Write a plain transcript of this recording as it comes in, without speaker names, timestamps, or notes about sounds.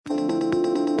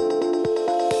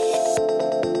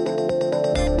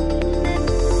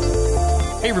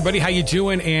everybody, how you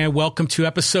doing? And welcome to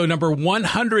episode number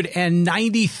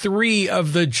 193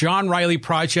 of the John Riley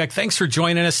Project. Thanks for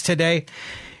joining us today.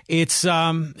 It's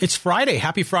Friday.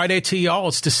 Happy Friday to y'all.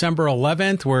 It's December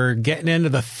 11th. We're getting into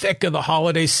the thick of the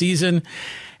holiday season.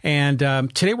 And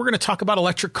today we're going to talk about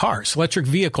electric cars, electric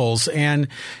vehicles. And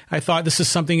I thought this is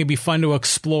something that'd be fun to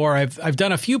explore. I've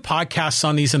done a few podcasts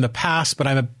on these in the past, but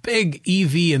I'm a big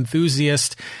EV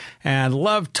enthusiast and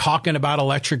love talking about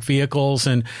electric vehicles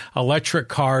and electric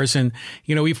cars. And,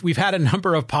 you know, we've had a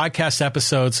number of podcast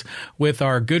episodes with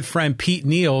our good friend Pete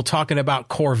Neal talking about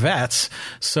Corvettes.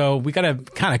 So we got to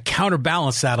kind of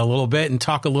counterbalance that a little bit and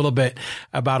talk a little bit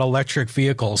about electric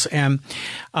vehicles. And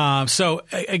so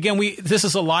again, this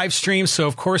is a live stream. So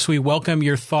of course we welcome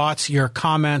your thoughts, your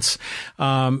comments.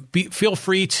 Feel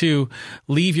free to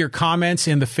leave your comments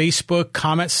in the Facebook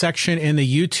comment section, in the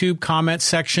YouTube comment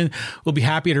section. We'll be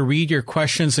happy to read your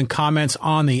questions and comments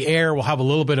on the air. We'll have a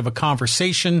little bit of a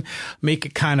conversation, make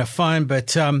it kind of fun. But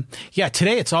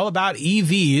today it's all about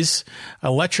EVs,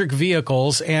 electric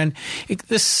vehicles. And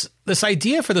this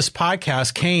idea for this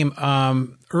podcast came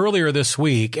earlier this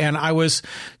week. And I was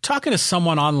talking to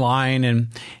someone online, and,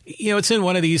 you know, it's in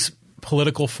one of these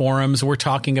political forums. We're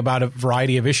talking about a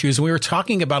variety of issues, and we were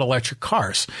talking about electric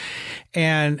cars.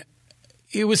 And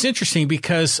it was interesting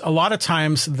because a lot of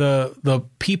times the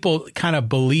people kind of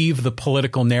believe the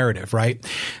political narrative, right?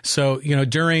 So, you know,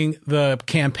 during the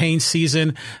campaign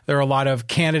season, there are a lot of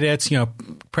candidates, you know,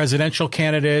 presidential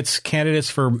candidates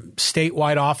for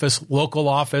statewide office, local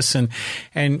office. And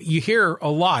you hear a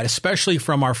lot, especially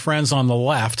from our friends on the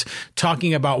left,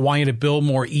 talking about wanting to build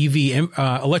more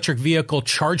electric vehicle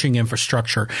charging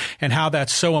infrastructure and how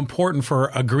that's so important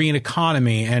for a green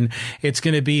economy. And it's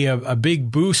going to be a big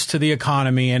boost to the economy.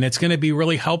 And it's going to be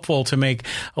really helpful to make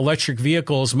electric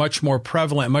vehicles much more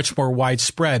prevalent, much more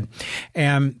widespread.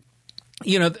 And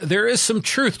you know, there is some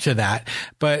truth to that,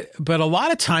 but a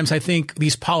lot of times I think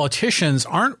these politicians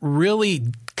aren't really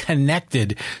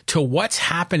connected to what's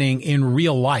happening in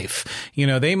real life. You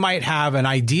know, they might have an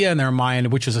idea in their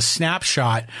mind, which is a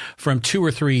snapshot from 2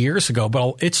 or 3 years ago,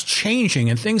 but it's changing,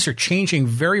 and things are changing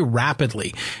very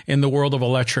rapidly in the world of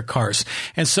electric cars.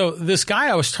 And so this guy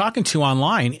I was talking to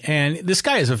online, and this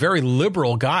guy is a very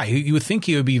liberal guy. You would think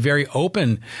he would be very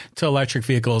open to electric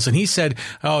vehicles. And he said,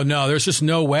 oh no, there's just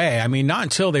no way. I mean, not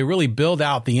until they really build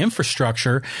out the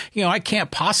infrastructure. You know, I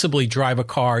can't possibly drive a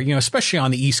car, you know, especially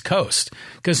on the East Coast.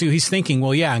 Because he's thinking,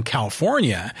 well, yeah, in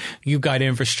California, you've got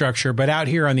infrastructure, but out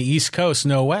here on the East Coast,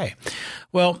 no way.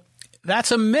 Well,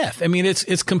 that's a myth. I mean,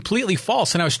 it's completely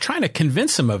false. And I was trying to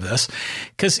convince him of this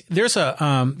because there's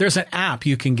an app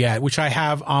you can get, which I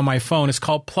have on my phone. It's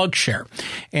called PlugShare.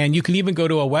 And you can even go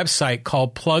to a website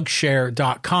called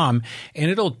plugshare.com,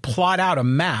 and it'll plot out a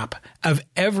map of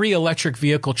every electric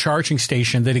vehicle charging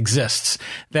station that exists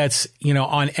that's, you know,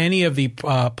 on any of the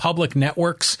public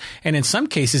networks, and in some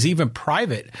cases, even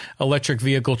private electric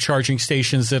vehicle charging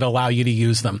stations that allow you to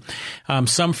use them.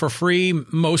 Some for free,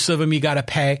 most of them you got to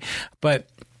pay. But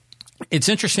it's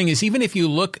interesting is even if you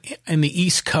look in the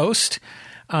East Coast,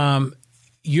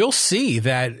 you'll see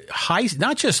that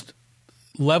not just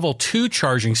level 2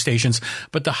 charging stations,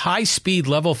 but the high speed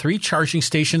level 3 charging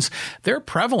stations, they're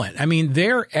prevalent. I mean,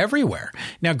 they're everywhere.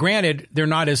 Now, granted, they're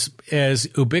not as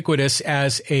ubiquitous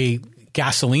as a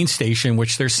gasoline station,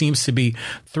 which there seems to be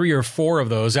 3 or 4 of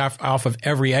those off of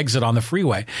every exit on the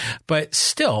freeway. But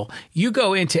still, you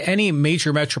go into any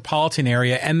major metropolitan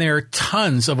area and there are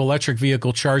tons of electric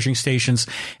vehicle charging stations.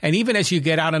 And even as you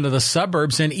get out into the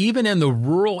suburbs and even in the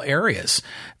rural areas,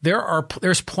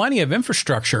 there's plenty of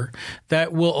infrastructure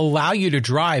that will allow you to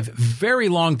drive very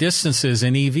long distances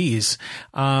in EVs.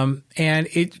 And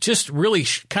it just really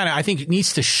kind of, I think,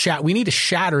 we need to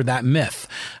shatter that myth,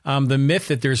 the myth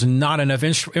that there's not enough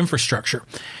infrastructure.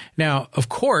 Now, of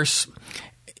course,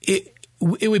 it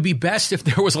would be best if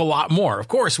there was a lot more. Of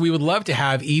course, we would love to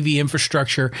have EV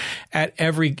infrastructure at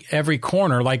every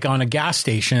corner, like on a gas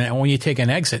station and when you take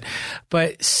an exit.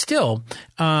 But still,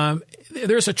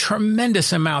 there's a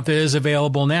tremendous amount that is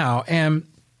available now. And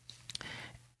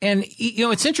you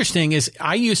know, it's interesting is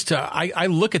I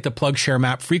look at the PlugShare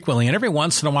map frequently, and every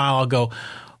once in a while I'll go,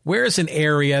 where's an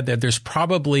area that there's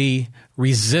probably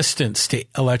resistance to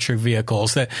electric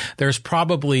vehicles, that there's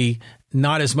probably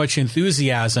not as much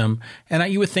enthusiasm.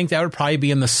 And you would think that would probably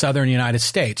be in the southern United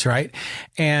States, right?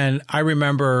 And I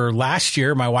remember last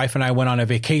year, my wife and I went on a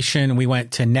vacation. We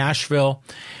went to Nashville,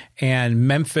 and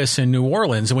Memphis and New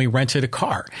Orleans, and we rented a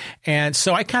car. And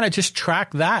so I kind of just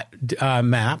tracked that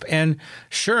map. And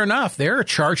sure enough, there are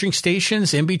charging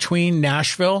stations in between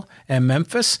Nashville and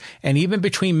Memphis, and even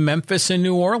between Memphis and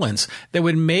New Orleans, that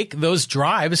would make those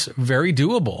drives very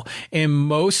doable in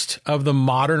most of the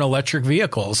modern electric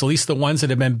vehicles, at least the ones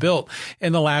that have been built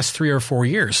in the last 3 or 4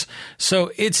 years.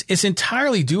 So it's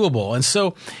entirely doable. And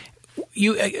so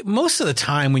most of the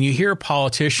time when you hear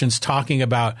politicians talking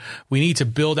about we need to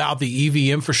build out the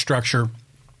EV infrastructure,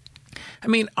 I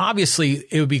mean, obviously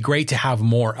it would be great to have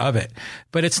more of it,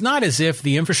 but it's not as if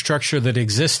the infrastructure that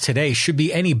exists today should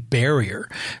be any barrier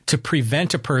to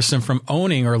prevent a person from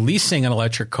owning or leasing an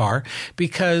electric car,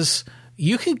 because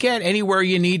you can get anywhere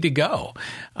you need to go.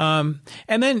 And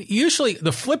then usually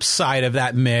the flip side of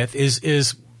that myth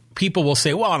is people will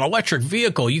say, well, an electric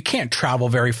vehicle, you can't travel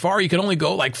very far. You can only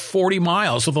go like 40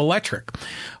 miles with electric.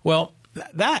 Well,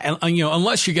 that,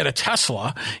 unless you get a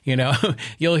Tesla,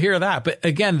 you'll hear that. But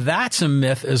again, that's a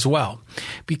myth as well,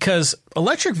 because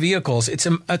electric vehicles,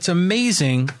 it's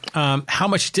amazing how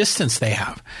much distance they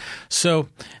have. So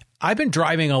I've been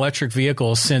driving electric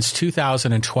vehicles since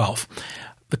 2012.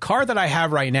 The car that I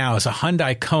have right now is a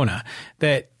Hyundai Kona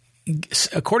that,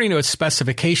 according to its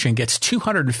specification, gets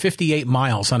 258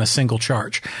 miles on a single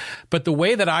charge. But the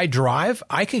way that I drive,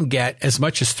 I can get as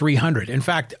much as 300. In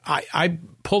fact, I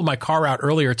pulled my car out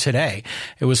earlier today.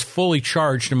 It was fully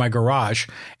charged in my garage,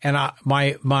 and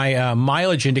my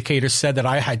mileage indicator said that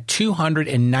I had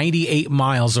 298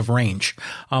 miles of range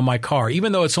on my car,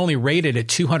 even though it's only rated at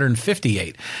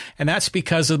 258. And that's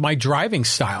because of my driving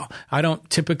style. I don't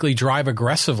typically drive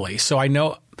aggressively, so I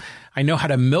know how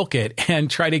to milk it and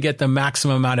try to get the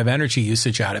maximum amount of energy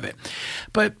usage out of it.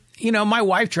 But, my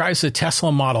wife drives a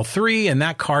Tesla Model 3, and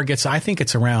that car gets, I think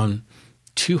it's around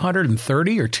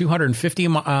 230 or 250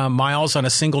 miles on a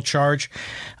single charge.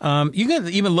 You can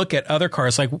even look at other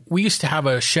cars. Like we used to have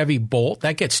a Chevy Bolt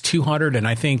that gets 200 and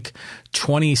I think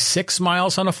 26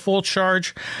 miles on a full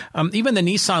charge. Even the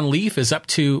Nissan Leaf is up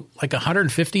to like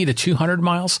 150 to 200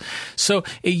 miles. So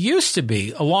it used to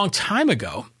be a long time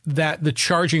ago that the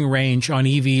charging range on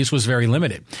EVs was very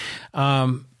limited.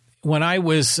 When I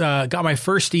got my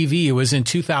first EV, it was in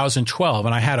 2012,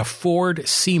 and I had a Ford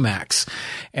C-Max.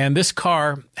 And this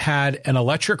car had an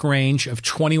electric range of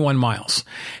 21 miles.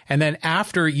 And then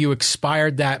after you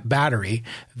expired that battery,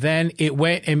 then it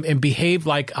went and behaved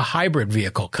like a hybrid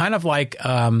vehicle, kind of like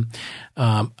a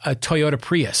Toyota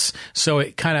Prius. So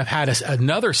it kind of had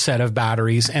another set of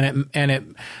batteries, and it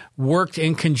worked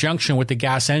in conjunction with the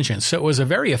gas engine. So it was a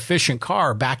very efficient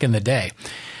car back in the day.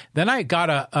 Then I got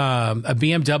a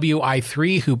BMW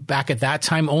i3, who back at that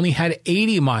time only had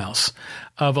 80 miles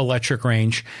of electric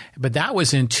range. But that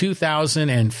was in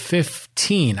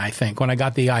 2015, I think, when I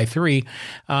got the i3.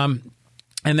 And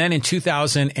then in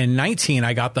 2019,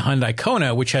 I got the Hyundai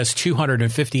Kona, which has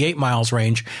 258 miles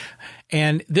range.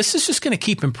 And this is just going to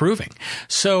keep improving.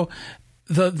 So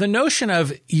the notion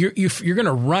of you're going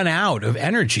to run out of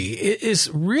energy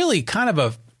is really kind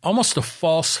of almost a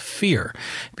false fear,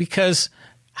 because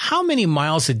how many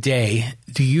miles a day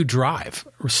do you drive?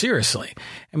 Seriously.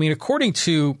 I mean, according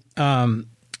to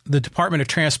the Department of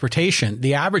Transportation,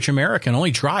 the average American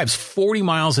only drives 40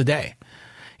 miles a day,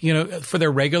 for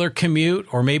their regular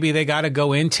commute, or maybe they got to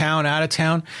go in town, out of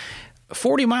town.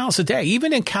 40 miles a day.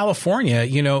 Even in California,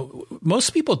 most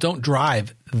people don't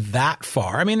drive that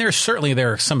far. I mean, there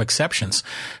are some exceptions,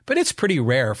 but it's pretty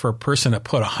rare for a person to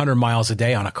put 100 miles a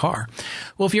day on a car.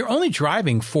 Well, if you're only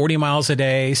driving 40 miles a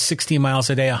day, 60 miles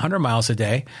a day, 100 miles a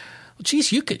day, well,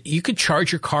 geez, you could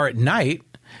charge your car at night,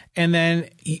 and then,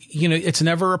 it's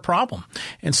never a problem.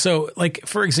 And so, like,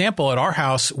 for example, at our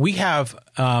house, we have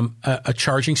a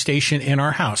charging station in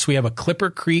our house. We have a Clipper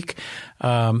Creek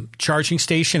charging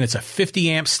station. It's a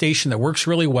 50 amp station that works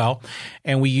really well,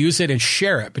 and we use it and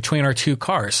share it between our two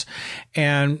cars.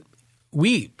 And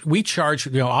we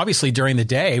charge, obviously during the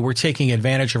day, we're taking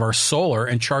advantage of our solar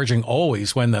and charging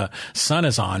always when the sun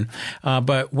is on.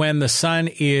 But when the sun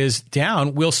is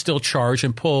down, we'll still charge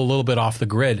and pull a little bit off the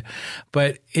grid.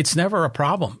 But it's never a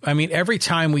problem. I mean, every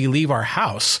time we leave our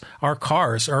house, our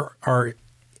cars are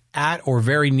at or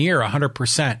very near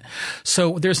 100%.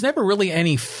 So there's never really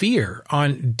any fear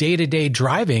on day-to-day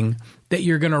driving that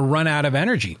you're going to run out of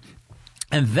energy.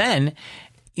 And then,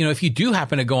 if you do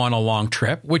happen to go on a long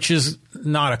trip, which is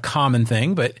not a common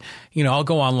thing, but, I'll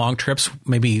go on long trips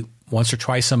maybe once or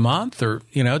twice a month, or,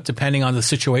 depending on the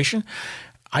situation,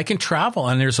 I can travel,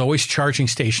 and there's always charging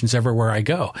stations everywhere I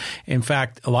go. In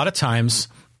fact, a lot of times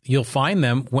you'll find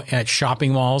them at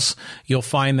shopping malls. You'll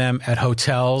find them at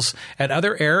hotels, at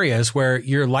other areas where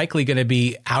you're likely going to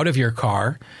be out of your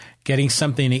car getting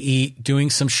something to eat, doing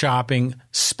some shopping,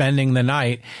 spending the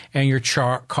night, and your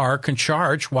car can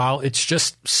charge while it's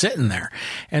just sitting there.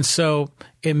 And so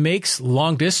it makes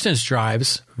long distance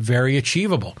drives very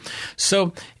achievable.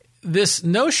 So this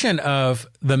notion of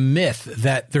the myth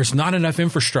that there's not enough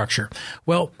infrastructure,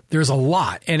 well, there's a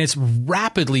lot, and it's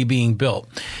rapidly being built.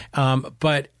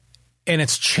 And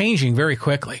it's changing very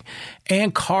quickly.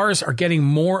 And cars are getting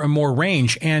more and more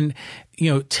range. And,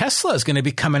 Tesla is going to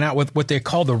be coming out with what they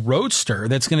call the Roadster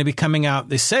that's going to be coming out,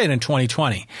 they said, in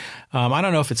 2020. I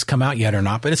don't know if it's come out yet or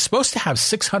not, but it's supposed to have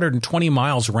 620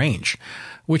 miles range,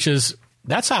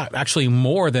 that's actually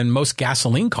more than most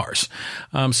gasoline cars.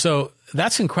 So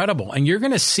that's incredible. And you're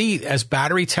going to see, as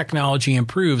battery technology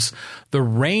improves, the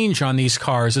range on these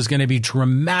cars is going to be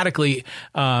dramatically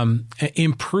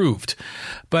improved.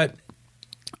 But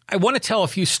I want to tell a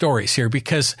few stories here,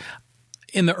 because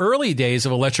in the early days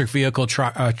of electric vehicle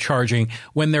charging,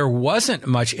 when there wasn't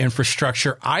much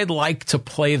infrastructure, I'd like to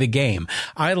play the game.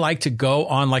 I like to go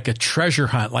on like a treasure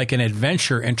hunt, like an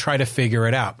adventure, and try to figure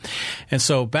it out. And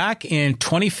so back in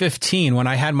 2015, when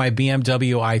I had my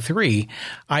BMW i3,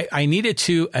 I needed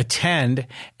to attend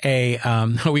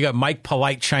we got Mike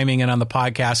Polite chiming in on the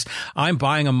podcast. I'm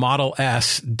buying a Model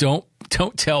S. Don't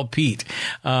tell Pete.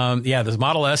 The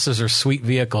Model S's are sweet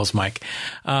vehicles, Mike.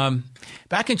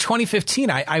 Back in 2015,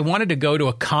 I wanted to go to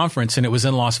a conference, and it was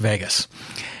in Las Vegas.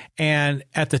 And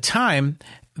at the time,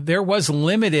 there was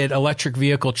limited electric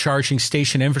vehicle charging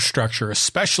station infrastructure,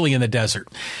 especially in the desert.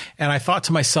 And I thought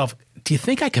to myself, do you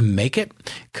think I can make it?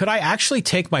 Could I actually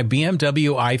take my BMW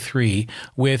i3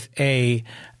 with a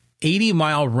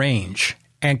 80-mile range,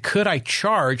 and could I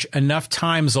charge enough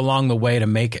times along the way to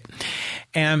make it?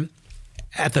 And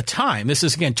at the time, this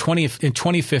is again in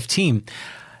 2015,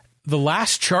 the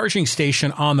last charging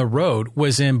station on the road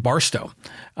was in Barstow,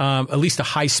 at least a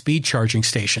high-speed charging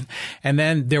station. And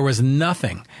then there was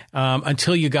nothing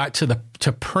until you got to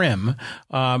Primm,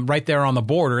 right there on the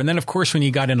border. And then, of course, when you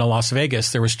got into Las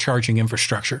Vegas, there was charging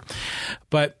infrastructure.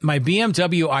 But my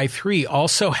BMW i3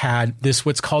 also had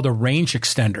what's called a range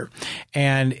extender.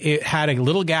 And it had a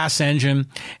little gas engine,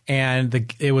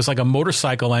 and it was like a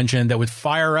motorcycle engine that would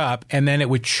fire up, and then it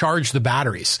would charge the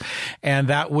batteries. And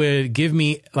that would give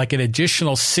me like an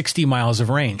additional 60 miles of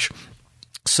range.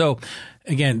 So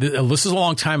again, this is a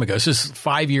long time ago. This is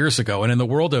 5 years ago. And in the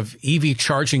world of EV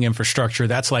charging infrastructure,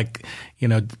 that's like,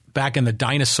 back in the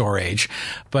dinosaur age.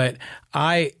 But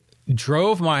I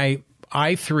drove my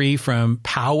i3 from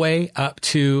Poway up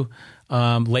to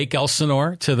Lake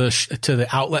Elsinore to the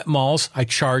outlet malls. I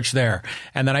charged there.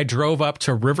 And then I drove up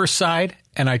to Riverside,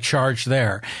 and I charged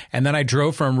there. And then I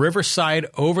drove from Riverside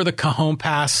over the Cajon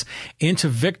Pass into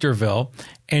Victorville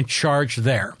and charged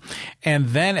there. And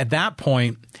then at that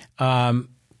point,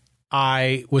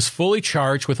 I was fully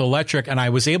charged with electric, and I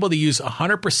was able to use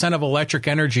 100% of electric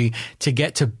energy to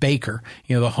get to Baker,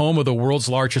 the home of the world's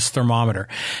largest thermometer.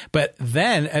 But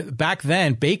back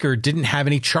then, Baker didn't have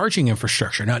any charging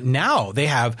infrastructure. Now they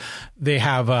have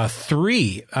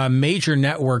 3 major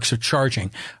networks of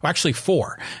charging. Well, actually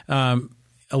 4.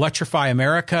 Electrify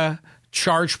America,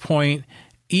 ChargePoint,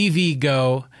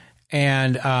 EVgo,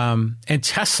 and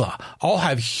Tesla all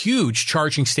have huge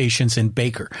charging stations in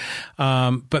Baker.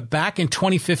 But back in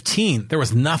 2015, there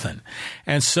was nothing.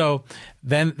 And so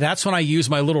then that's when I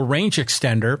used my little range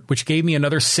extender, which gave me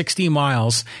another 60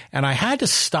 miles. And I had to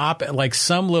stop at like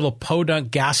some little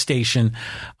podunk gas station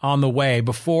on the way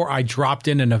before I dropped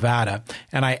into Nevada.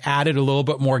 And I added a little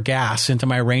bit more gas into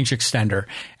my range extender.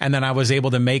 And then I was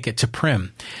able to make it to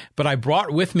Primm. But I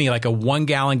brought with me like a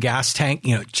 1-gallon gas tank,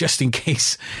 just in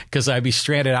case, because I'd be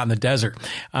stranded out in the desert.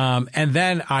 And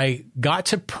then I got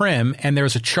to Primm, and there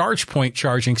was a ChargePoint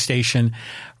charging station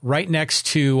right next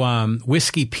to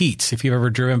Whiskey Pete's, if you've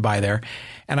ever driven by there.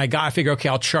 And I figured, okay,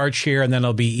 I'll charge here, and then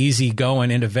it'll be easy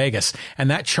going into Vegas. And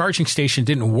that charging station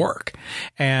didn't work.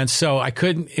 And so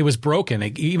it was broken.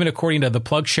 Even according to the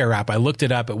PlugShare app, I looked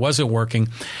it up, it wasn't working.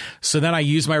 So then I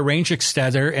used my range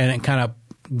extender, and it kind of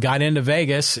got into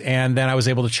Vegas, and then I was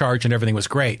able to charge, and everything was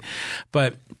great.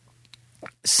 But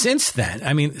since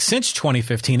then, since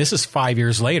 2015, this is 5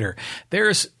 years later,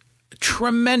 there's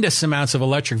tremendous amounts of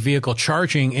electric vehicle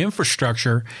charging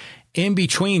infrastructure in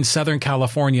between Southern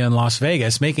California and Las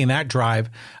Vegas, making that drive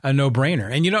a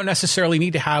no-brainer. And you don't necessarily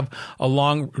need to have a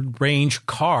long-range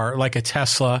car like a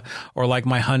Tesla or like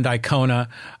my Hyundai Kona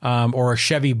or a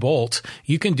Chevy Bolt.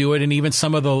 You can do it in even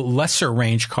some of the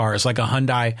lesser-range cars like a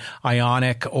Hyundai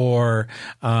Ioniq or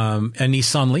a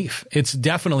Nissan Leaf. It's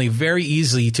definitely very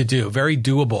easy to do, very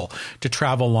doable to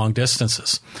travel long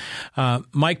distances.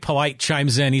 Mike Polite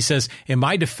chimes in. He says, in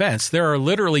my defense, there are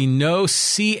literally no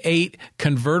C8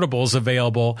 convertibles vehicles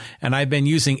available, and I've been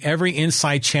using every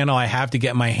inside channel I have to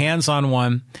get my hands on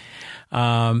one.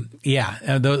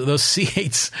 Those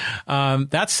C8s,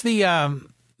 that's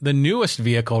the newest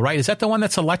vehicle, right? Is that the one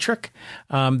that's electric?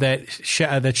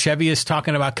 That Chevy is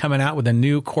talking about coming out with a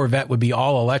new Corvette would be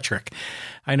all electric.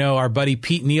 I know our buddy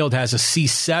Pete Neild has a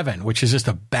C7, which is just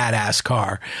a badass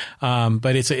car.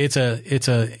 But it's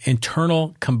a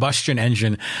internal combustion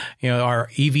engine. You know, our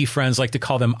EV friends like to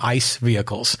call them ICE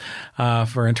vehicles,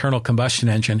 for internal combustion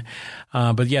engine.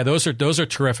 But yeah, those are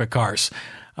terrific cars.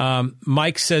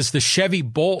 Mike says the Chevy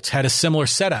Bolt had a similar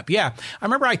setup. Yeah, I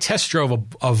remember I test drove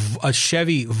a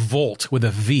Chevy Volt with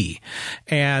a V,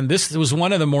 and this was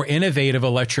one of the more innovative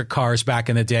electric cars back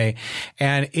in the day,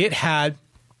 and it had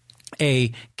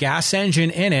a gas engine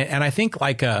in it, and I think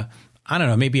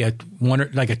maybe a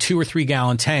 2 or 3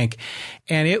 gallon tank,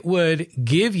 and it would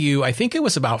give you, I think it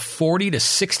was about 40 to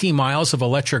 60 miles of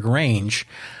electric range.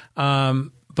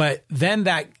 But then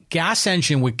that gas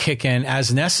engine would kick in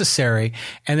as necessary,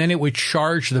 and then it would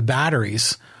charge the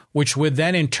batteries, which would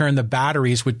then in turn, the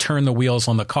batteries would turn the wheels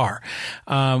on the car,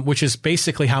 which is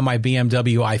basically how my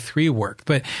BMW i3 worked.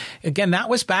 But again, that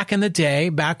was back in the day,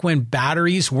 back when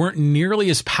batteries weren't nearly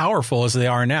as powerful as they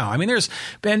are now. I mean, there's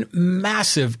been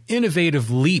massive innovative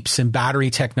leaps in battery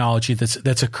technology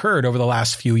that's occurred over the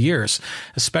last few years,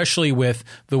 especially with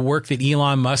the work that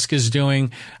Elon Musk is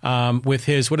doing, with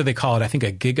his, what do they call it? I think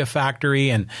a gigafactory.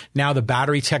 And now the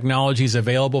battery technology is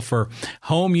available for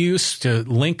home use to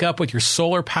link up with your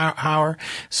solar power.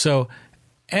 So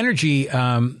energy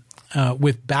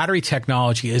with battery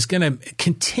technology is going to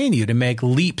continue to make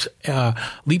leaps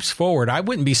forward. I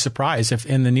wouldn't be surprised if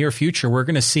in the near future we're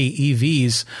going to see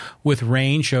EVs with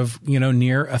range of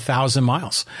near 1,000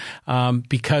 miles,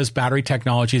 because battery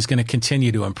technology is going to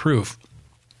continue to improve.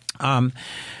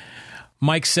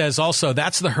 Mike says also,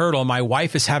 that's the hurdle my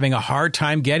wife is having a hard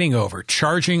time getting over,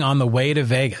 charging on the way to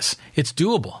Vegas. It's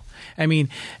doable. I mean,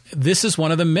 this is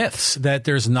one of the myths that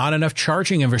there's not enough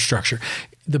charging infrastructure.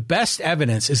 The best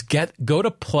evidence is go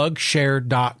to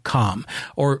plugshare.com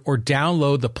or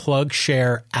download the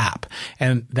PlugShare app.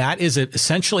 And that is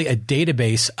essentially a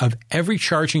database of every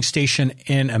charging station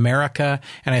in America,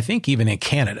 and I think even in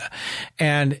Canada.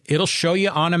 And it'll show you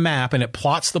on a map, and it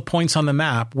plots the points on the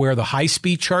map where the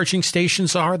high-speed charging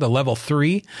stations are, the level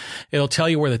 3. It'll tell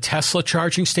you where the Tesla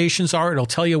charging stations are. It'll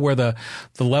tell you where the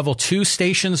level 2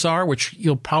 stations are, which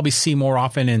you'll probably see more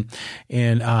often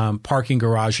in parking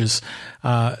garages.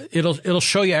 It'll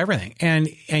show you everything, and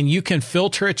you can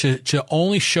filter it to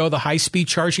only show the high speed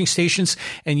charging stations,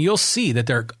 and you'll see that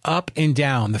they're up and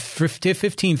down the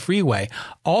 15 freeway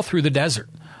all through the desert,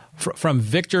 from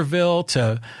Victorville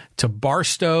to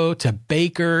Barstow to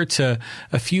Baker to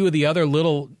a few of the other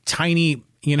little tiny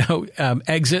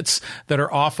exits that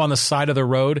are off on the side of the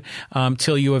road,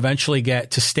 till you eventually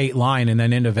get to State Line and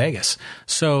then into Vegas.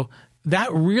 So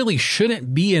that really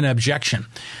shouldn't be an objection.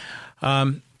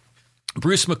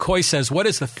 Bruce McCoy says, what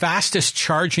is the fastest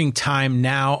charging time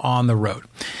now on the road?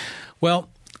 Well,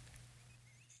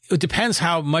 it depends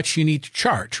how much you need to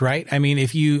charge, right? I mean,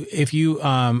 if you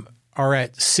are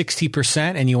at 60%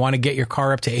 and you want to get your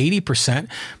car up to 80%,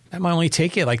 that might only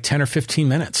take you like 10 or 15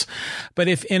 minutes. But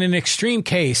if in an extreme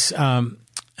case,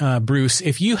 Bruce,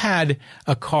 if you had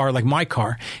a car like my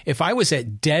car, if I was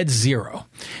at dead zero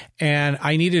and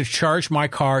I needed to charge my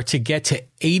car to get to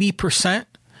 80%,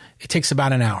 it takes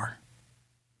about an hour.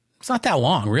 It's not that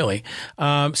long, really.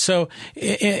 And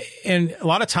a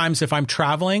lot of times if I'm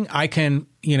traveling, I can,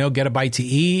 get a bite to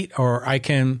eat, or I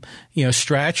can,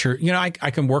 stretch, or, I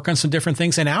can work on some different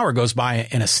things. An hour goes by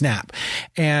in a snap.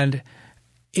 And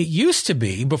it used to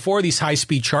be, before these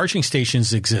high-speed charging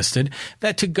stations existed,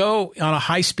 that to go on a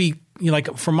high-speed,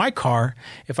 like for my car,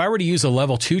 if I were to use a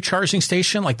level 2 charging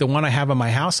station, like the one I have in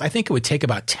my house, I think it would take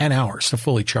about 10 hours to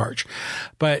fully charge.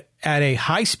 But at a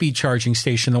high-speed charging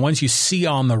station, the ones you see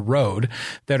on the road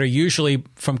that are usually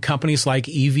from companies like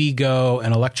EVgo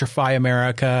and Electrify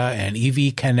America and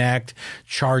EV Connect,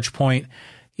 ChargePoint,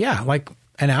 like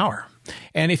an hour.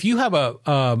 And if you have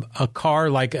a car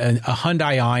like a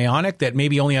Hyundai Ioniq that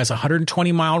maybe only has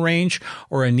 120 mile range,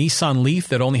 or a Nissan Leaf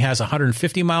that only has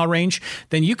 150 mile range,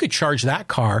 then you could charge that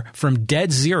car from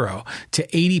dead zero to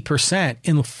 80%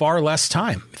 in far less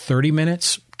time, 30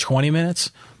 minutes, 20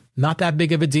 minutes, not that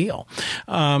big of a deal.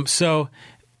 So,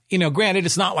 granted,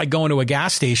 it's not like going to a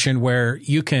gas station where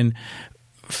you can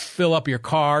fill up your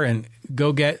car and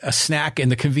go get a snack in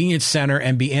the convenience center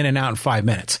and be in and out in 5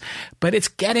 minutes. But it's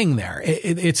getting there.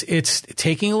 It's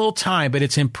taking a little time, but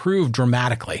it's improved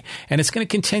dramatically, and it's going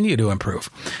to continue to improve.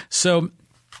 So,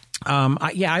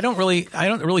 I don't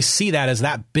really see that as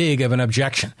that big of an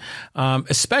objection,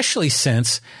 especially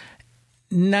since,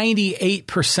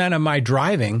 98% of my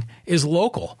driving is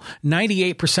local.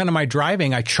 98% of my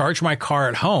driving, I charge my car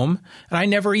at home, and I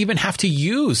never even have to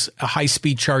use a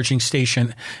high-speed charging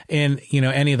station in,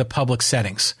 any of the public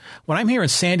settings. When I'm here in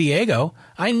San Diego,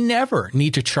 I never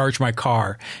need to charge my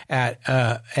car at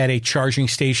a charging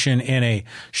station in a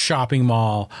shopping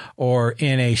mall or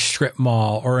in a strip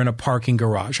mall or in a parking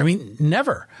garage. I mean,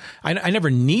 never. I never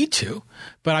need to,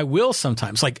 but I will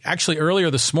sometimes. Like actually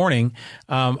earlier this morning,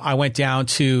 I went down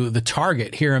to the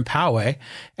Target here in Poway,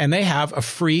 and they have a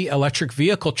free electric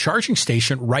vehicle charging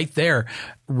station right there,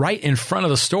 right in front of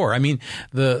the store. I mean,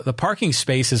 the parking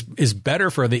space is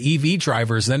better for the EV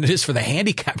drivers than it is for the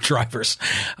handicapped drivers.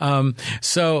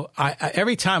 So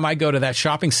every time I go to that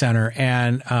shopping center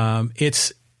and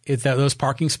it's that those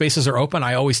parking spaces are open,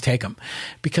 I always take them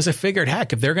because I figured,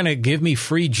 heck, if they're going to give me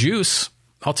free juice,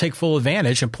 I'll take full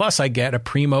advantage. And plus I get a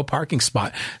primo parking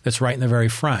spot that's right in the very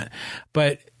front.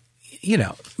 But,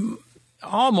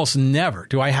 almost never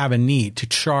do I have a need to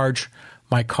charge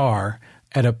my car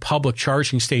at a public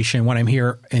charging station when I'm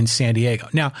here in San Diego.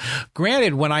 Now,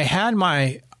 granted, when I had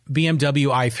my BMW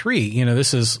i3,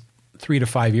 this is 3 to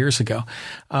 5 years ago,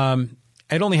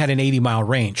 it only had an 80-mile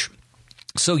range.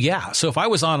 So if I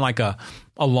was on like a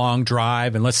long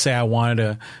drive and let's say I wanted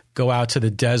to go out to the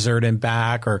desert and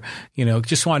back or,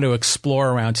 just wanted to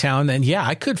explore around town, then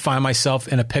I could find myself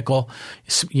in a pickle,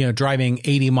 driving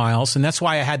 80 miles. And that's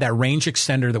why I had that range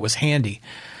extender that was handy.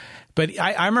 But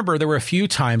I remember there were a few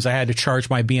times I had to charge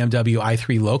my BMW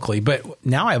i3 locally, but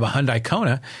now I have a Hyundai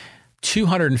Kona,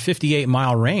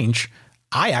 258-mile range.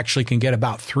 I actually can get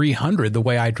about 300 the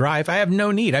way I drive. I have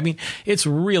no need. I mean, it's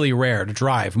really rare to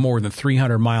drive more than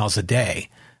 300 miles a day,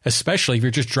 especially if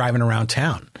you're just driving around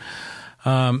town.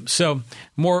 So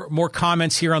more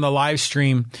comments here on the live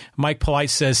stream. Mike Polite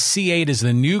says C8 is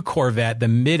the new Corvette, the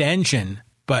mid-engine,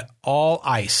 but all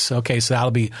ICE. Okay, so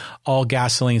that'll be all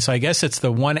gasoline. So I guess it's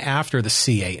the one after the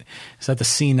C8. Is that the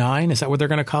C9? Is that what they're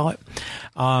going to call it?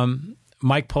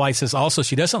 Mike Polite says also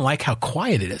she doesn't like how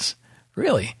quiet it is.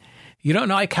 Really? You don't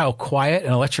like how quiet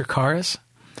an electric car is?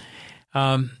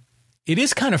 It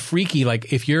is kind of freaky.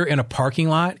 Like if you're in a parking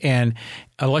lot and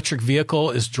an electric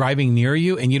vehicle is driving near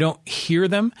you and you don't hear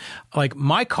them, like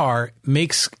my car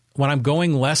makes, when I'm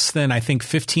going less than I think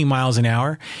 15 miles an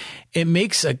hour, it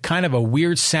makes a kind of a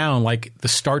weird sound like the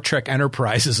Star Trek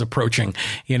Enterprise is approaching.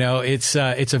 It's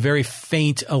a very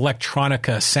faint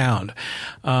electronica sound.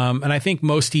 And I think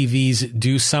most EVs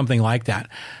do something like that.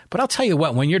 But I'll tell you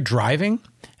what, when you're driving,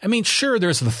 I mean, sure,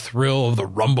 there's the thrill of the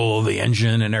rumble of the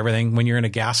engine and everything when you're in a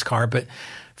gas car, but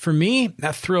for me,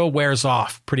 that thrill wears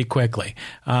off pretty quickly.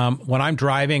 When I'm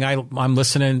driving, I'm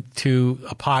listening to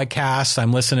a podcast.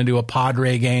 I'm listening to a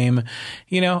Padre game.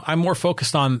 I'm more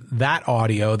focused on that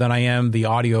audio than I am the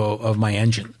audio of my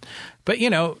engine. But,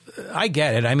 I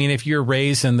get it. I mean, if you're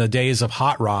raised in the days of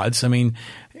hot rods, I mean,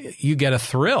 you get a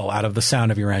thrill out of the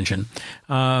sound of your engine.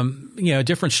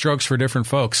 Different strokes for different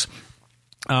folks.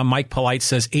 Mike Polite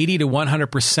says 80 to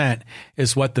 100%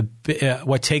 is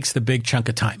what takes the big chunk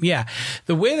of time. Yeah.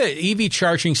 The way that EV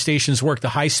charging stations work, the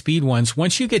high speed ones,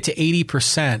 once you get to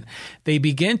 80%, they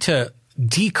begin to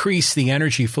decrease the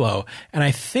energy flow. And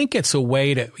I think it's a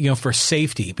way to, for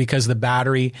safety because the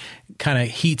battery kind of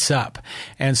heats up.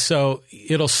 And so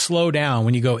it'll slow down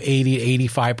when you go 80 to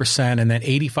 85%, and then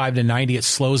 85 to 90, it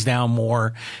slows down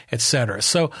more, et cetera.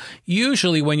 So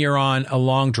usually when you're on a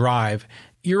long drive,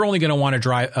 you're only going to want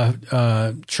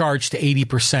to charge to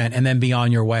 80% and then be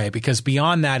on your way, because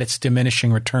beyond that, it's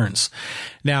diminishing returns.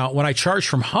 Now, when I charge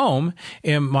from home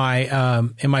in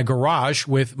my garage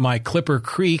with my Clipper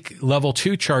Creek level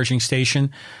 2 charging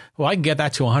station, well, I can get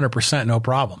that to 100%, no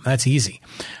problem. That's easy.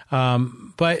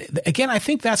 But again, I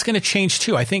think that's going to change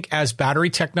too. I think as battery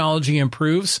technology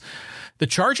improves, the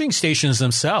charging stations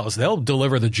themselves, they'll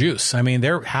deliver the juice. I mean,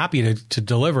 they're happy to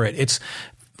deliver it. It's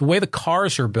the way the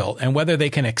cars are built and whether they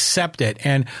can accept it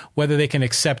and whether they can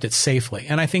accept it safely.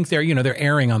 And I think they're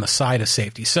erring on the side of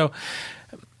safety. So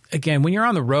again, when you're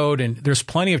on the road and there's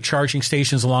plenty of charging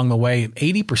stations along the way,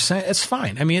 80%, it's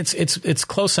fine. I mean, it's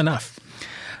close enough.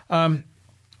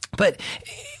 But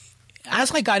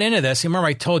as I got into this, remember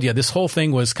I told you this whole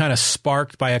thing was kind of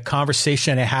sparked by a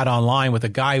conversation I had online with a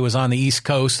guy who was on the East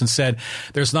Coast and said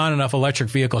there's not enough electric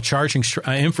vehicle charging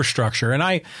infrastructure. And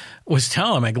I was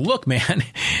telling him, like, look, man,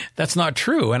 that's not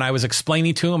true. And I was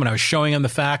explaining to him and I was showing him the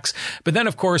facts. But then,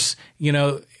 of course,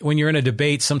 when you're in a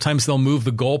debate, sometimes they'll move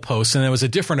the goalposts, and there was a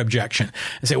different objection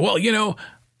and say, well,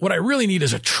 what I really need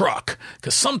is a truck,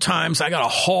 because sometimes I got to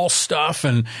haul stuff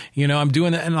and, I'm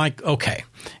doing that. And like, okay,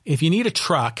 if you need a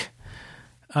truck,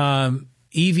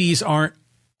 EVs aren't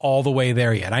all the way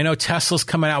there yet. I know Tesla's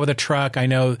coming out with a truck. I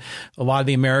know a lot of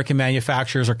the American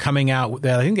manufacturers are coming out with,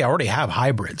 I think they already have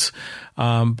hybrids.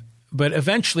 But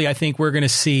eventually I think we're going to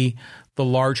see the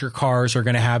larger cars are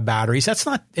going to have batteries. That's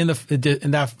not in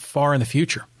that far in the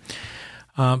future.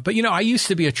 But I used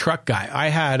to be a truck guy. I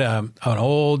had an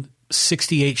old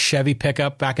 68 Chevy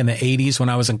pickup back in the 80s when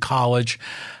I was in college.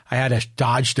 I had a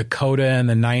Dodge Dakota in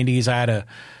the 90s. I had a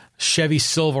Chevy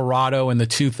Silverado in the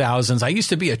 2000s. I used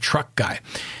to be a truck guy.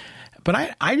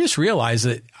 But I just realized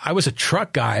that I was a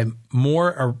truck guy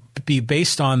more or be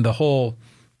based on the whole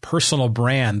personal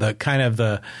brand, the kind of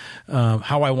the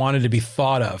how I wanted to be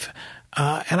thought of.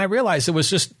 And I realized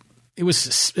it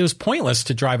was pointless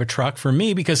to drive a truck for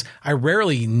me because I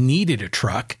rarely needed a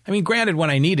truck. I mean, granted, when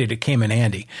I needed it came in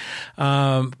handy.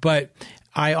 But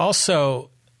I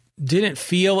also didn't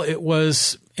feel it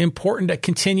was important to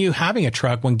continue having a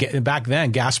truck when back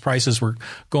then gas prices were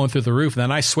going through the roof. And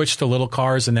then I switched to little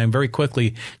cars and then very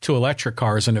quickly to electric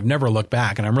cars and have never looked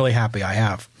back. And I'm really happy I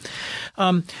have.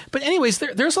 But anyways,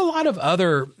 there's a lot of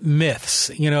other myths,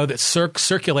 that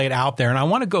circulate out there. And I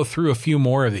want to go through a few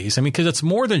more of these. I mean, because it's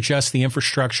more than just the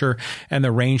infrastructure and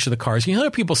the range of the cars. You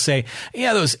hear people say,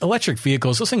 yeah, those electric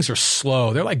vehicles, those things are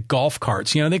slow. They're like golf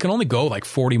carts. They can only go like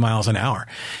 40 miles an hour.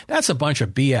 That's a bunch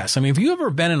of BS. I mean, if you've ever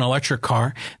been in an electric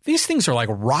car, these things are like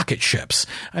rocket ships.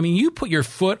 I mean, you put your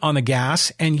foot on the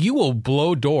gas and you will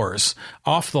blow doors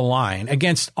off the line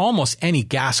against almost any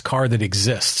gas car that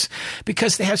exists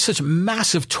because they have such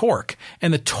massive torque,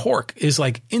 and the torque is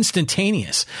like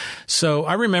instantaneous. So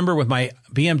I remember with my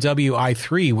BMW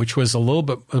i3, which was a little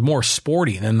bit more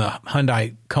sporty than the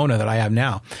Hyundai Kona that I have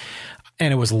now,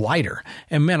 and it was lighter.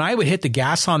 And man, I would hit the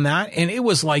gas on that, and it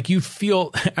was like you'd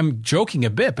feel, I'm joking a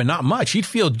bit, but not much. You'd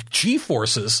feel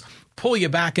G-forces pull you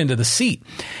back into the seat.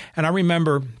 And I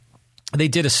remember they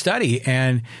did a study,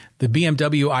 and the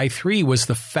BMW i3 was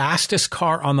the fastest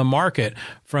car on the market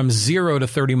from 0 to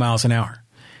 30 miles an hour.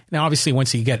 Now, obviously,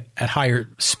 once you get at higher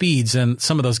speeds, and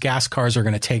some of those gas cars are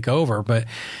going to take over, but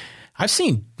I've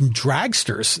seen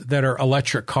dragsters that are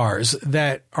electric cars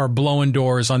that are blowing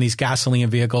doors on these gasoline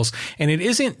vehicles. And it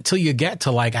isn't until you get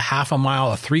to like a half a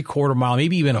mile, a 3/4 mile,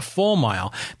 maybe even a full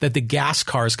mile that the gas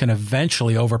cars can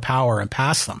eventually overpower and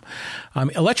pass them.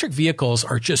 Electric vehicles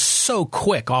are just so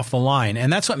quick off the line.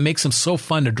 And that's what makes them so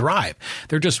fun to drive.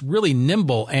 They're just really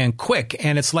nimble and quick.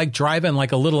 And it's like driving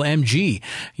like a little MG,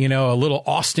 a little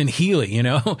Austin Healey,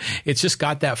 it's just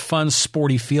got that fun,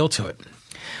 sporty feel to it.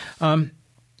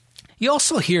 You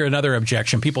also hear another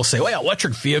objection. People say, well,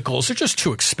 electric vehicles are just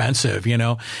too expensive,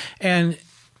 And,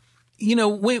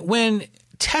 when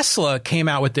Tesla came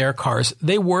out with their cars,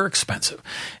 they were expensive.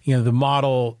 The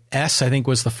Model S, I think,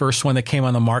 was the first one that came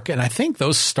on the market. And I think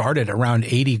those started around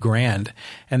 80 grand.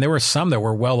 And there were some that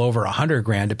were well over 100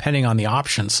 grand, depending on the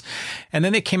options. And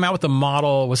then they came out with the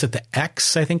model, was it the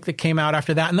X, I think, that came out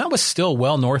after that? And that was still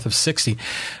well north of 60.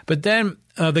 But then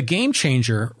the game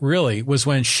changer really was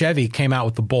when Chevy came out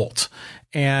with the Bolt.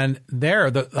 And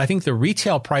I think the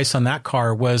retail price on that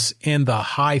car was in the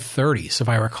high 30s, if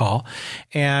I recall.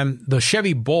 And the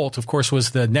Chevy Bolt, of course,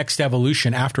 was the next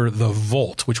evolution after the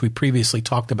Volt, which we previously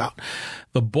talked about.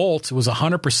 The Bolt was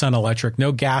 100% electric,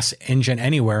 no gas engine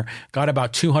anywhere, got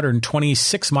about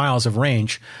 226 miles of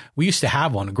range. We used to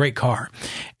have one, a great car.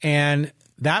 And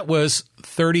that was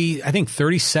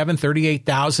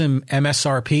 38,000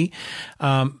 MSRP.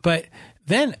 But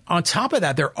then on top of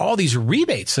that, there are all these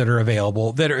rebates that are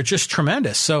available that are just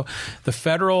tremendous. So the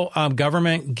federal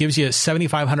government gives you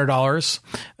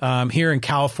 $7,500. Here in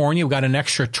California, we got an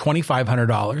extra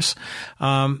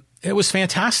 $2,500. It was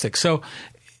fantastic. So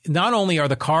not only are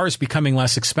the cars becoming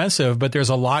less expensive, but there's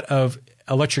a lot of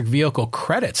electric vehicle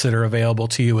credits that are available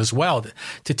to you as well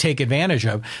to take advantage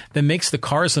of that makes the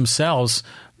cars themselves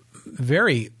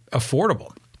very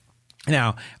affordable.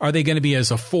 Now, are they going to be as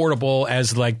affordable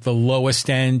as like the lowest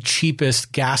end,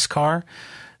 cheapest gas car?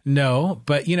 No,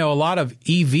 but a lot of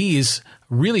EVs,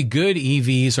 really good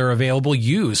EVs are available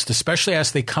used, especially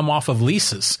as they come off of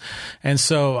leases. And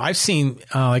so I've seen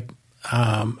a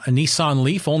Nissan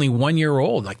Leaf, only 1 year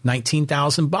old, like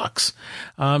 $19,000.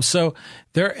 So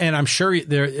and I'm sure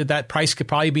that price could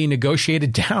probably be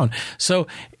negotiated down. So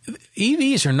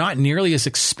EVs are not nearly as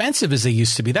expensive as they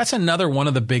used to be. That's another one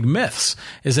of the big myths,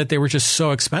 is that they were just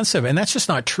so expensive. And that's just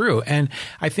not true. And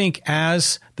I think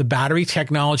as the battery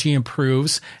technology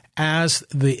improves, as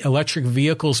the electric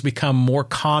vehicles become more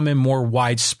common, more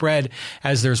widespread,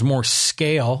 as there's more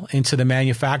scale into the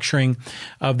manufacturing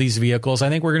of these vehicles, I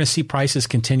think we're going to see prices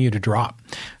continue to drop.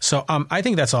 So I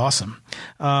think that's awesome.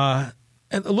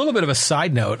 A little bit of a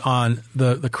side note on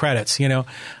the credits.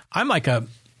 I'm like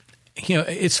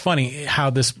it's funny how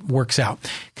this works out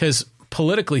because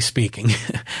politically speaking,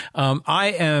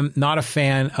 I am not a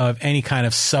fan of any kind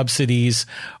of subsidies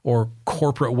or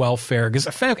corporate welfare because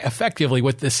effectively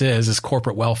what this is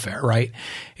corporate welfare, right?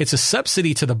 It's a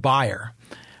subsidy to the buyer,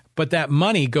 but that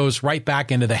money goes right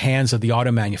back into the hands of the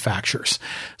auto manufacturers.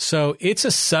 So it's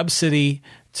a subsidy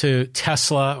to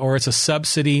Tesla or it's a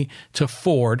subsidy to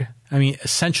Ford. I mean,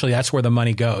 essentially, that's where the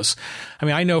money goes. I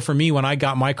mean, I know for me, when I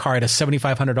got my car at a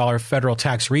 $7,500 federal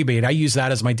tax rebate, I use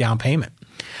that as my down payment.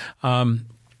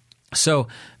 So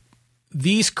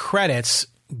these credits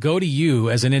go to you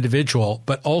as an individual,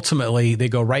 but ultimately they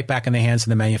go right back in the hands of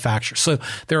the manufacturer. So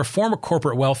they're a form of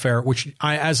corporate welfare, which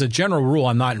as a general rule,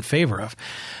 I'm not in favor of.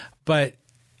 But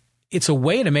it's a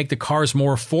way to make the cars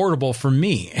more affordable for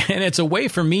me. And it's a way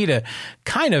for me to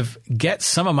kind of get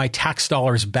some of my tax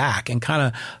dollars back and kind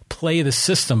of play the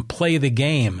system, play the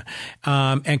game,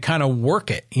 and kind of work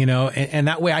it, and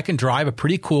that way I can drive a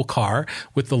pretty cool car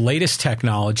with the latest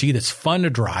technology that's fun to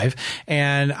drive.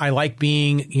 And I like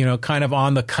being, kind of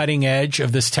on the cutting edge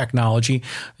of this technology,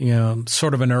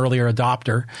 sort of an earlier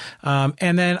adopter.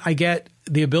 And then I get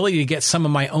the ability to get some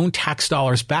of my own tax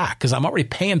dollars back because I'm already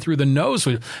paying through the nose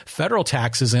with federal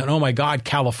taxes and, oh my God,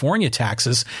 California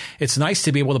taxes. It's nice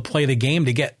to be able to play the game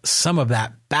to get some of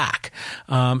that back.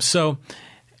 So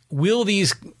will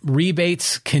these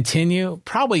rebates continue?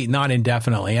 Probably not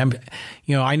indefinitely.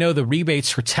 I know the rebates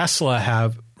for Tesla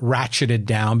have ratcheted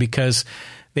down because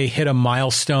they hit a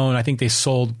milestone. I think they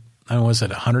sold, I don't know, was it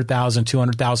 100,000,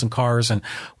 200,000 cars? And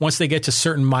once they get to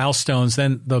certain milestones,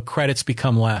 then the credits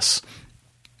become less.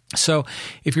 So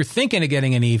if you're thinking of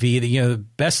getting an EV, the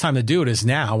best time to do it is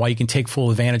now while you can take full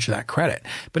advantage of that credit.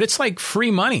 But it's like free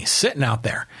money sitting out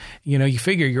there. You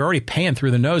figure you're already paying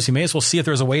through the nose. You may as well see if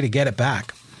there's a way to get it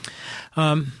back.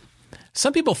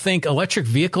 Some people think electric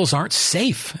vehicles aren't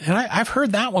safe. And I've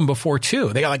heard that one before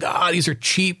too. They're like, these are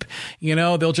cheap.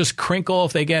 They'll just crinkle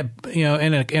if they get,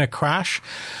 in a crash.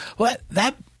 Well,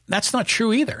 that's not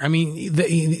true either. I mean,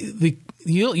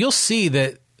 you'll see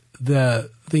that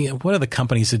what are the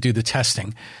companies that do the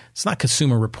testing? It's not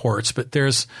Consumer Reports, but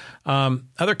there's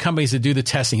other companies that do the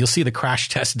testing. You'll see the crash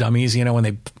test dummies, when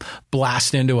they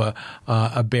blast into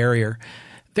a barrier.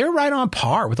 They're right on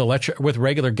par with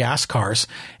regular gas cars.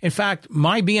 In fact,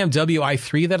 my BMW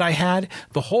i3 that I had,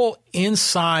 the whole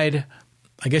inside,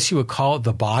 I guess you would call it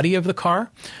the body of the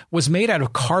car, was made out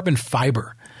of carbon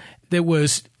fiber that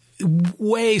was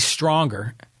way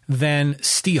stronger than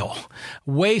steel,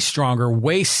 way stronger,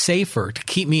 way safer to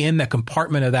keep me in the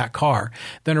compartment of that car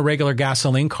than a regular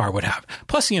gasoline car would have.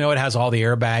 Plus, it has all the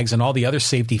airbags and all the other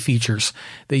safety features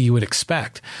that you would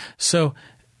expect. So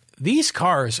these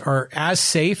cars are as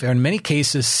safe, or in many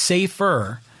cases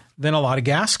safer, than a lot of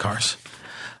gas cars.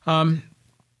 And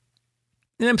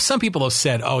then some people have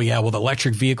said, oh yeah, well, the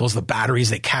electric vehicles, the batteries,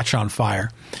 they catch on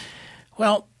fire.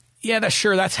 Well, yeah,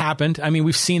 that's happened. I mean,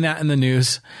 we've seen that in the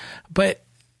news, but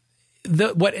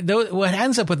what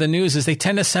ends up with the news is they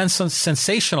tend to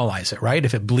sensationalize it, right?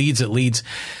 If it bleeds, it leads.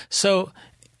 So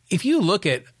if you look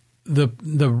at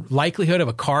the likelihood of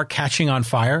a car catching on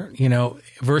fire,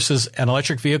 versus an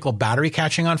electric vehicle battery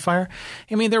catching on fire,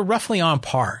 I mean, they're roughly on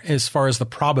par as far as the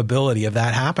probability of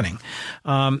that happening.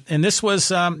 And this was,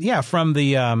 from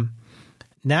the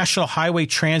National Highway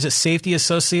Transit Safety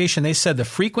Association. They said the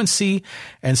frequency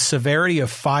and severity of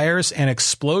fires and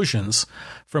explosions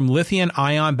from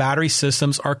lithium-ion battery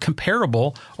systems are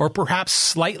comparable or perhaps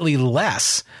slightly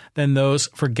less than those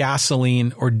for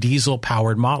gasoline or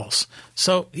diesel-powered models.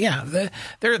 So, yeah,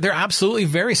 they're absolutely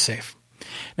very safe.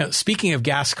 Now, speaking of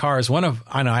gas cars,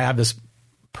 I have this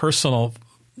personal,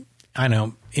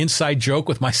 inside joke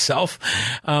with myself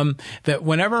that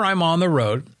whenever I'm on the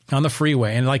road, on the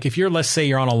freeway, and like if let's say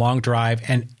you're on a long drive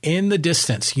and in the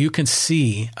distance you can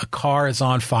see a car is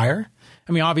on fire.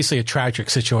 I mean, obviously a tragic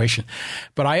situation,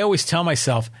 but I always tell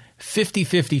myself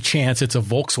 50-50 chance it's a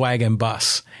Volkswagen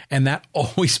bus. And that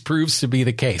always proves to be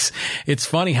the case. It's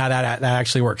funny how that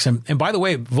actually works. And by the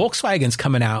way, Volkswagen's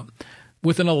coming out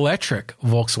with an electric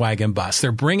Volkswagen bus.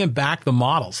 They're bringing back the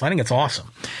models. I think it's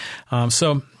awesome.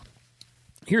 So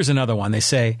here's another one. They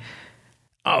say,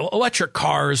 electric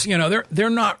cars, they're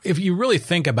not, if you really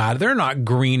think about it, they're not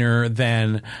greener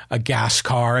than a gas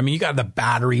car. I mean, you got the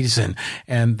batteries and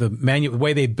the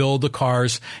way they build the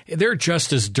cars. They're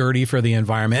just as dirty for the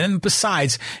environment. And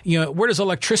besides, where does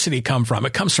electricity come from?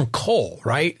 It comes from coal,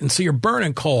 right? And so you're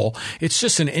burning coal. It's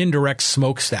just an indirect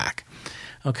smokestack.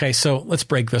 Okay, so let's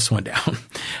break this one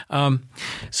down.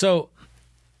 So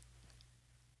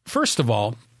first of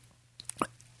all,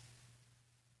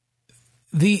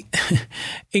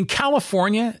 in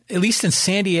California, at least in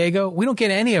San Diego, we don't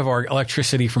get any of our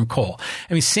electricity from coal.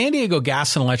 I mean, San Diego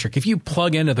Gas and Electric, if you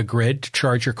plug into the grid to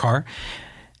charge your car,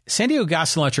 San Diego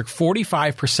Gas and Electric,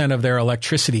 45% of their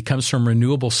electricity comes from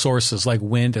renewable sources like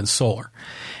wind and solar.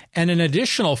 And an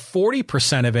additional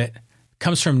 40% of it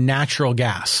comes from natural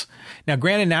gas. Now,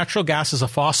 granted, natural gas is a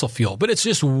fossil fuel, but it's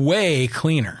just way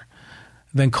cleaner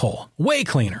than coal. Way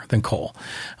cleaner than coal.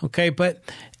 Okay, but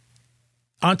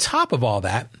on top of all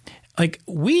that, like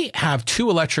we have 2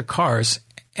 electric cars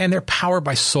and they're powered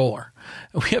by solar.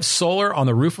 We have solar on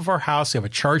the roof of our house. We have a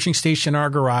charging station in our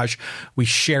garage. We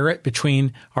share it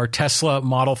between our Tesla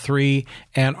Model 3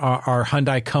 and our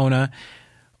Hyundai Kona.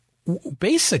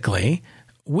 Basically,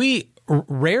 we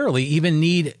rarely even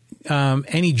need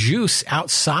any juice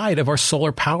outside of our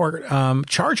solar power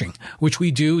charging, which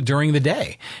we do during the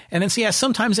day. And then,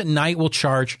 sometimes at night we'll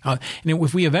charge. And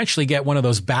if we eventually get one of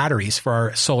those batteries for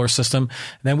our solar system,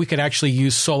 then we could actually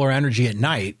use solar energy at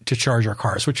night to charge our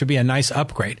cars, which would be a nice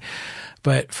upgrade.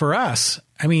 But for us,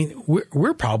 I mean,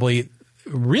 we're probably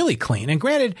really clean. And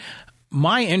granted,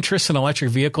 my interest in electric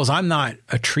vehicles, I'm not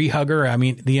a tree hugger. I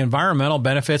mean, the environmental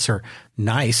benefits are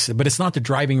nice, but it's not the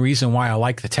driving reason why I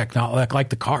like the technology, like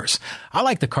the cars. I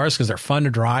like the cars because they're fun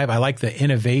to drive. I like the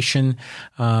innovation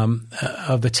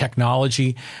of the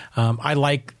technology. I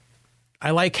like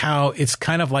how it's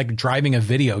kind of like driving a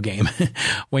video game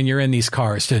when you're in these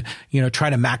cars to, try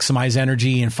to maximize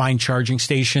energy and find charging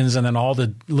stations and then all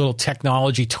the little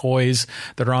technology toys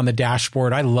that are on the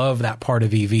dashboard. I love that part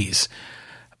of EVs.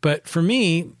 But for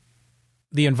me,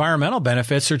 the environmental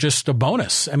benefits are just a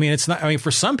bonus. I mean,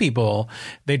 for some people,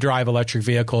 they drive electric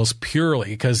vehicles purely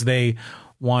because they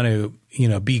want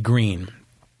to, be green.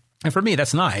 And for me,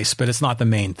 that's nice, but it's not the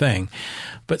main thing.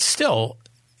 But still,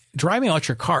 driving an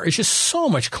electric car is just so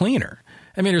much cleaner.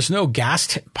 I mean, there's no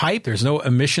gas pipe. There's no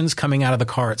emissions coming out of the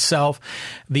car itself.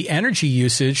 The energy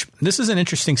usage, this is an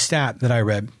interesting stat that I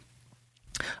read.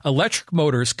 Electric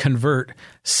motors convert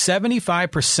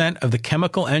 75% of the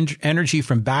chemical energy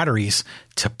from batteries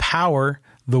to power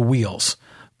the wheels.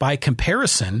 By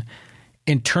comparison,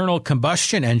 internal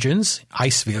combustion engines,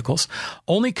 ICE vehicles,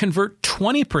 only convert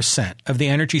 20% of the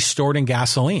energy stored in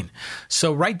gasoline.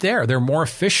 So right there, they're more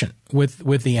efficient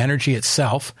with the energy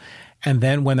itself. And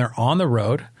then when they're on the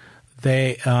road,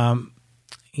 they,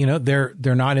 they're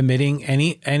not emitting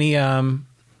any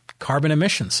carbon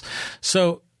emissions.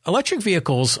 So electric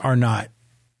vehicles are not,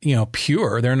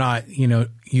 pure. They're not,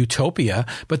 utopia,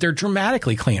 but they're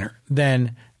dramatically cleaner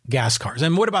than gas cars.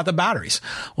 And what about the batteries?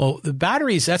 Well, the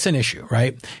batteries, that's an issue,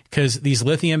 right? Because these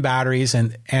lithium batteries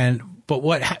but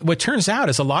what turns out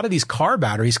is a lot of these car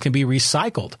batteries can be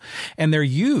recycled and they're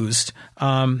used,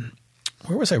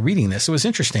 where was I reading this? It was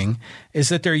interesting, is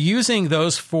that they're using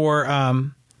those for,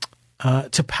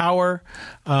 to power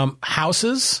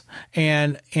houses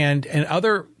and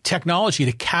other technology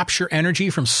to capture energy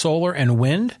from solar and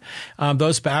wind.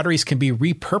 Those batteries can be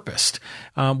repurposed,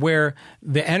 where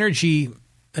the energy,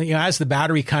 as the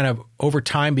battery kind of over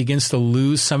time begins to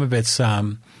lose some of its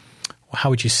how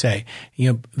would you say,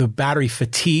 the battery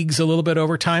fatigues a little bit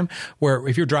over time, where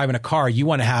if you're driving a car, you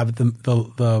want to have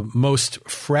the most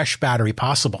fresh battery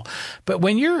possible. But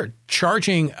when you're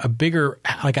charging a bigger,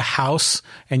 like a house,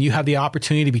 and you have the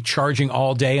opportunity to be charging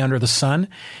all day under the sun,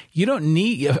 you don't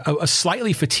need a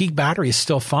slightly fatigued battery is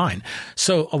still fine.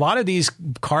 So a lot of these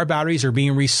car batteries are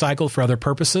being recycled for other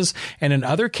purposes. And in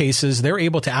other cases, they're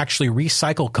able to actually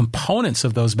recycle components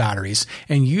of those batteries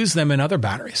and use them in other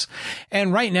batteries.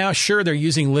 And right now, sure, they're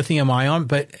using lithium ion,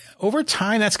 but over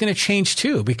time, that's going to change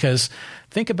too, because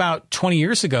think about 20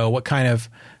 years ago, what kind of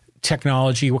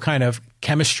technology, what kind of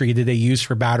chemistry did they use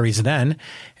for batteries then?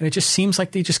 And it just seems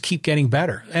like they just keep getting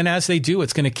better. And as they do,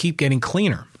 it's going to keep getting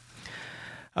cleaner.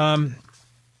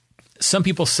 Some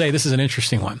people say, this is an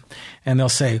interesting one, and they'll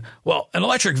say, well, an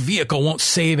electric vehicle won't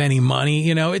save any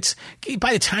money. It's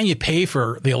by the time you pay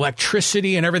for the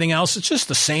electricity and everything else, it's just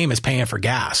the same as paying for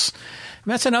gas.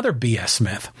 And that's another BS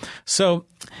myth. So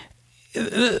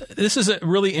this is a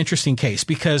really interesting case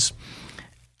because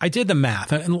I did the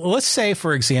math. And let's say,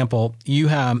 for example, you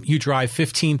drive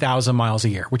 15,000 miles a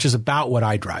year, which is about what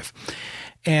I drive.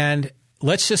 And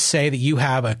let's just say that you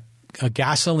have a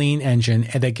gasoline engine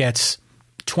that gets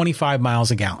 25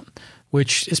 miles a gallon,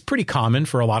 which is pretty common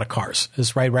for a lot of cars.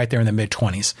 It's right there in the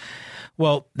mid-20s.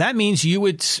 Well, that means you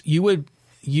would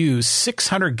use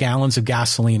 600 gallons of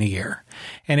gasoline a year.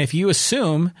 And if you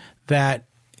assume that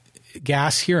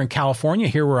gas here in California,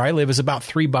 here where I live, is about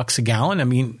 $3 a gallon. I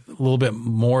mean, little bit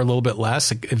more, a little bit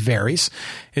less. It varies.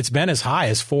 It's been as high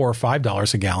as $4 or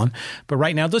 $5 a gallon. But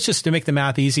right now, let's just to make the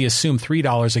math easy, assume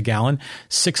 $3 a gallon,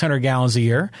 600 gallons a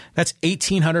year. That's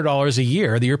 $1,800 a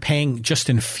year that you're paying just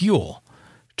in fuel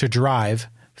to drive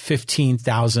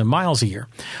 15,000 miles a year.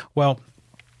 Well,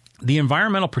 the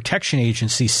Environmental Protection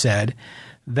Agency said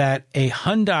that a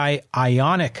Hyundai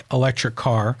Ioniq electric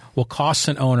car will cost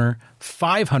an owner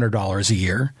 $500 a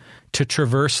year to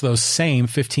traverse those same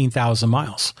 15,000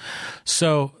 miles.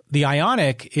 So the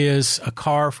Ioniq is a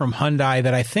car from Hyundai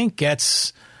that I think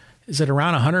gets, is it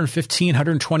around 115,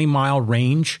 120 mile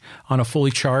range on a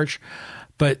fully charged?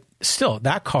 But still,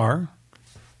 that car,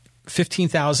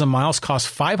 15,000 miles,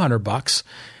 costs $500.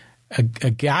 A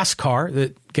gas car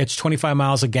that gets 25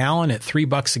 miles a gallon at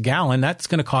 $3 a gallon, that's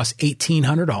going to cost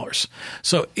 $1,800.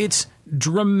 So it's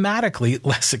dramatically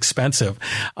less expensive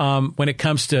when it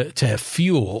comes to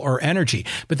fuel or energy.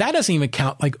 But that doesn't even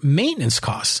count like maintenance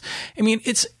costs. I mean,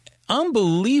 it's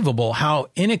unbelievable how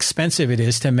inexpensive it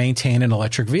is to maintain an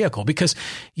electric vehicle because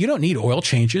you don't need oil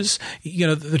changes. You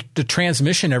know, the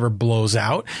transmission never blows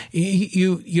out.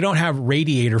 You don't have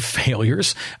radiator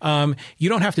failures. You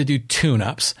don't have to do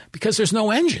tune-ups because there's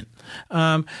no engine.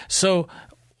 So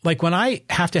like when I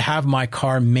have to have my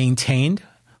car maintained,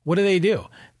 what do?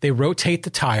 They rotate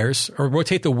the tires or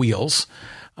rotate the wheels,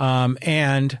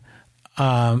 and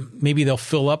maybe they'll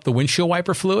fill up the windshield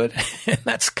wiper fluid. And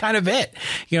that's kind of it.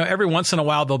 You know, every once in a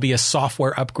while, there'll be a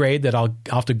software upgrade that I'll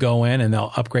have to go in and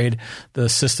they'll upgrade the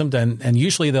system. And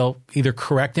usually they'll either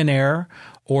correct an error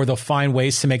or they'll find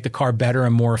ways to make the car better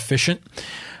and more efficient.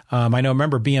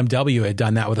 Remember BMW had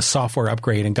done that with a software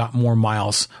upgrade and got more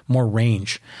miles, more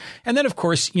range. And then, of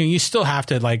course, you still have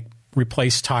to like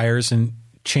replace tires and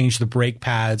change the brake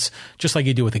pads, just like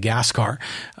you do with a gas car.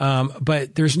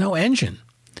 But there's no engine.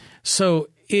 So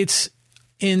it's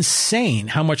insane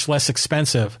how much less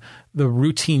expensive the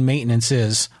routine maintenance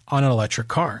is on an electric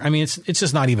car. I mean, it's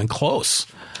just not even close.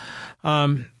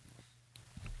 What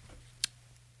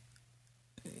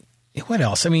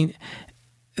else? I mean,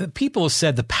 people have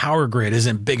said the power grid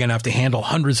isn't big enough to handle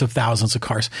hundreds of thousands of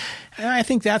cars. And I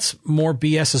think that's more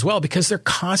BS as well because they're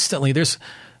constantly, there's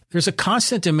a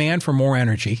constant demand for more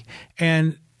energy,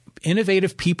 and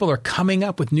innovative people are coming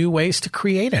up with new ways to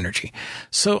create energy.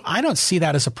 So I don't see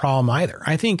that as a problem either.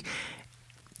 I think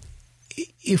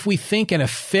if we think in a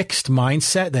fixed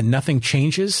mindset that nothing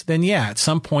changes, then yeah, at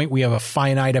some point we have a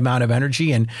finite amount of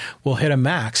energy and we'll hit a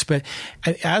max. But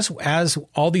as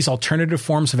all these alternative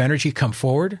forms of energy come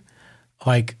forward,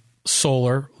 like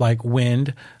solar, like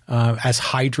wind, as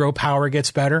hydropower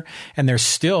gets better, and there's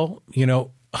still,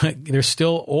 there's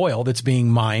still oil that's being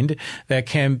mined that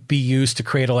can be used to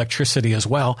create electricity as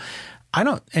well.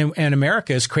 And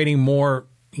America is creating more,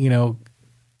 with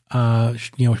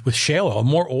shale oil,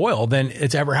 more oil than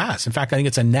it's ever has. In fact, I think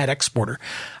it's a net exporter.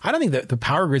 I don't think that the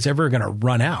power grid's ever going to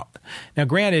run out. Now,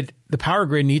 granted, the power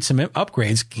grid needs some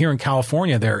upgrades. Here in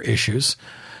California, there are issues,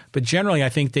 but generally, I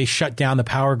think they shut down the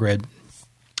power grid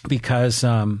because,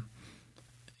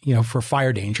 for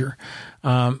fire danger.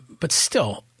 But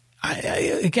still,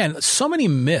 again, so many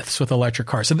myths with electric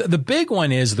cars. So the big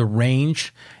one is the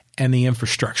range and the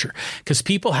infrastructure, because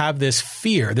people have this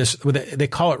fear, they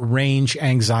call it range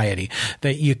anxiety,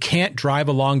 that you can't drive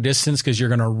a long distance because you're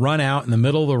going to run out in the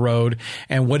middle of the road.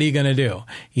 And what are you going to do?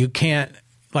 You can't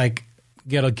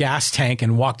get a gas tank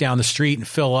and walk down the street and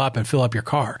fill up your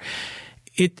car.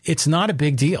 It's not a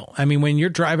big deal. I mean, when you're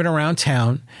driving around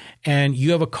town and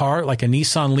you have a car like a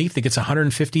Nissan Leaf that gets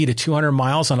 150 to 200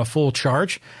 miles on a full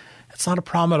charge, it's not a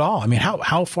problem at all. I mean,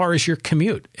 how far is your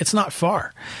commute? It's not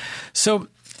far. So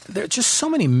there are just so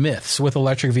many myths with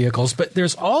electric vehicles, but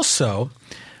there's also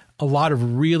a lot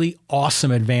of really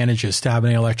awesome advantages to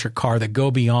having an electric car that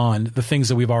go beyond the things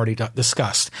that we've already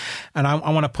discussed. And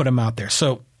I want to put them out there.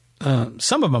 So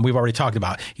some of them we've already talked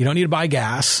about. You don't need to buy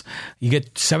gas. You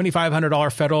get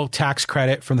 $7,500 federal tax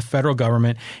credit from the federal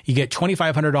government. You get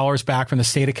 $2,500 back from the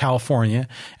state of California.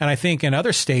 And I think in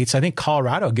other states, I think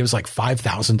Colorado gives like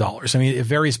 $5,000. I mean, it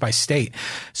varies by state.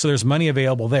 So there's money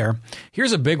available there.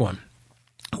 Here's a big one.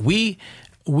 We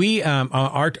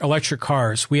our electric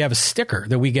cars, we have a sticker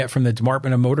that we get from the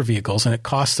Department of Motor Vehicles, and it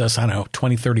costs us, I don't know,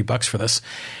 $20-$30 for this.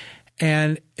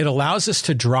 And it allows us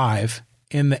to drive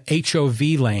in the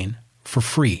HOV lane for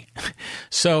free.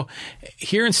 So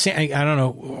here in I don't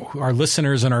know our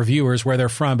listeners and our viewers where they're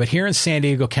from, but here in San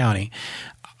Diego County,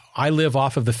 I live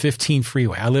off of the 15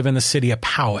 freeway. I live in the city of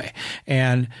Poway,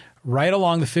 and right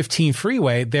along the 15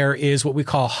 freeway, there is what we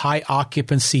call high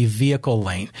occupancy vehicle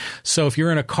lane. So if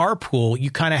you're in a carpool, you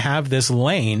kind of have this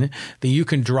lane that you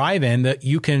can drive in that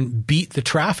you can beat the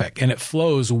traffic, and it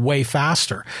flows way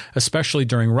faster, especially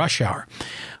during rush hour.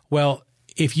 Well,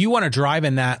 if you want to drive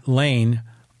in that lane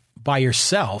by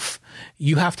yourself,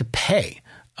 you have to pay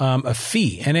a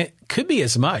fee, and it could be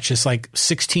as much as like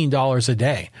 $16 a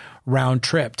day round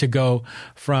trip to go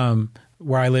from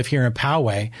where I live here in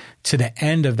Poway to the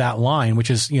end of that line,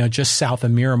 which is, just south of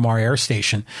Miramar Air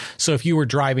Station. So if you were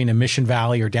driving to Mission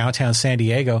Valley or downtown San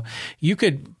Diego, you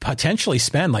could potentially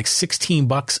spend like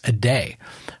 $16 a day.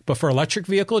 But for electric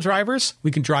vehicle drivers, we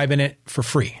can drive in it for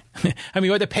free. I mean, we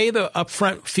had to pay the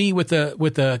upfront fee with the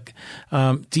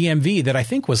DMV that I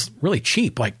think was really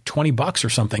cheap, like $20 or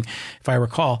something, if I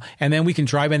recall. And then we can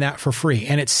drive in that for free,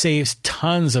 and it saves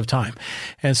tons of time.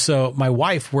 And so my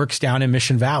wife works down in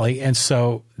Mission Valley, and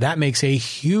so that makes a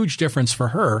huge difference for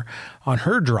her on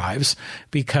her drives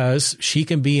because she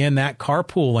can be in that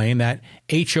carpool lane, that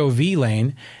HOV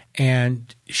lane,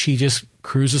 and she just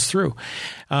cruises through.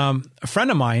 A friend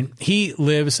of mine, he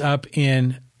lives up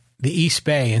in the East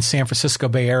Bay in San Francisco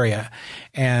Bay Area,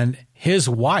 and his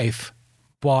wife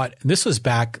bought, this was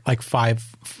back like five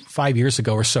years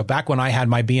ago or so, back when I had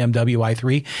my BMW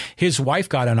i3, his wife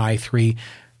got an i3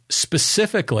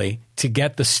 specifically to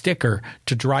get the sticker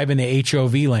to drive in the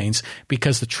HOV lanes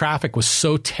because the traffic was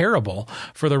so terrible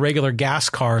for the regular gas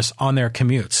cars on their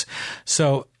commutes.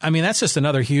 So, I mean, that's just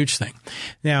another huge thing.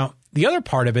 Now, the other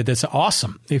part of it that's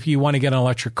awesome if you want to get an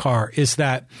electric car is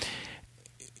that,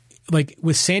 like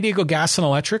with San Diego Gas and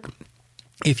Electric,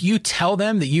 if you tell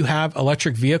them that you have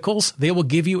electric vehicles, they will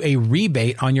give you a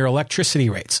rebate on your electricity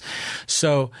rates.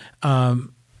 So,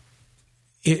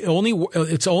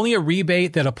 it's only a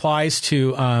rebate that applies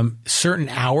to certain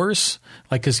hours,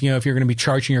 like because if you're going to be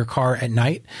charging your car at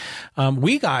night.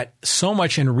 We got so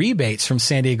much in rebates from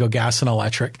San Diego Gas and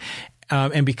Electric.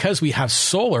 And because we have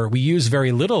solar, we use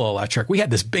very little electric. We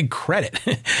had this big credit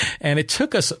and it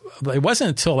took us, it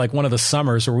wasn't until like one of the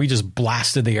summers where we just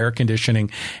blasted the air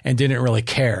conditioning and didn't really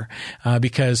care,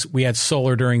 because we had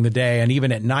solar during the day. And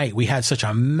even at night, we had such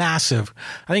a massive,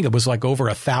 I think it was like over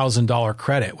 $1,000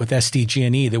 credit with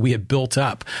SDG&E that we had built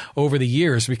up over the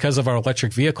years because of our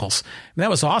electric vehicles. And that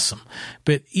was awesome.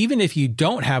 But even if you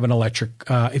don't have an electric,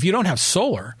 if you don't have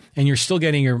solar and you're still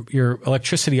getting your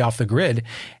electricity off the grid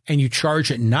and you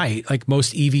charge at night, like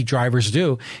most EV drivers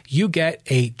do, you get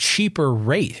a cheaper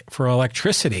rate for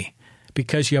electricity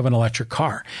because you have an electric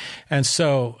car. And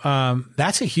so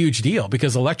that's a huge deal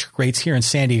because electric rates here in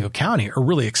San Diego County are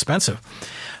really expensive.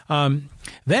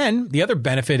 Then the other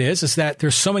benefit is that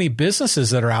there's so many businesses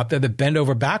that are out there that bend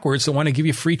over backwards that want to give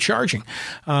you free charging.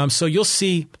 So you'll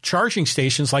see charging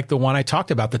stations like the one I talked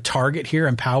about, the Target here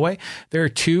in Poway. There are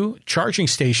 2 charging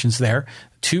stations there,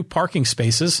 2 parking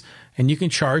spaces, and you can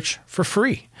charge for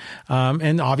free.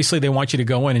 And obviously they want you to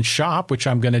go in and shop, which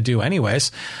I'm going to do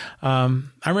anyways.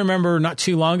 I remember not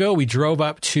too long ago, we drove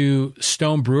up to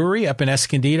Stone Brewery up in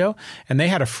Escondido, and they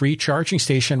had a free charging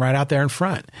station right out there in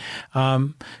front.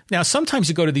 Now, sometimes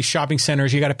you go to these shopping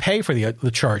centers, you got to pay for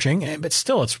the charging, but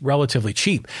still it's relatively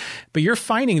cheap. But you're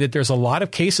finding that there's a lot of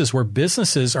cases where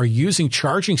businesses are using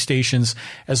charging stations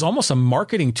as almost a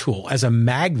marketing tool, as a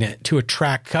magnet to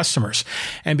attract customers.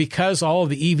 And because all of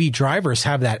the EV drivers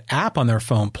have that app on their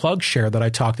phone, PlugShare, that I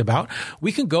talked about,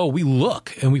 we can go, we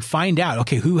look and we find out,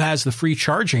 okay, who has the free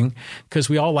charging, because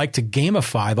we all like to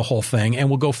gamify the whole thing, and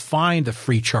we'll go find the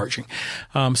free charging.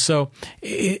 So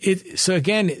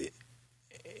again,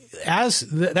 that's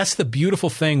the beautiful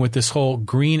thing with this whole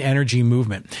green energy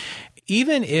movement.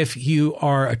 Even if you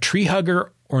are a tree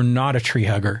hugger or not a tree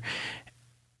hugger,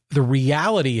 the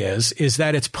reality is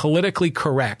that it's politically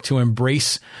correct to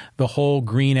embrace the whole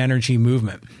green energy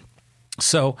movement.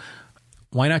 So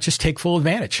why not just take full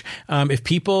advantage? If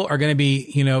people are going to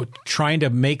be, trying to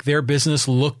make their business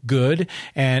look good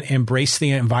and embrace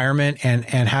the environment and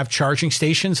have charging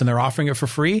stations, and they're offering it for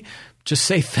free, just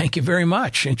say thank you very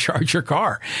much and charge your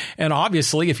car. And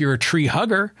obviously, if you're a tree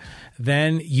hugger,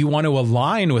 then you want to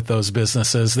align with those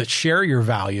businesses that share your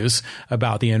values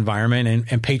about the environment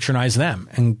and patronize them.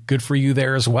 And good for you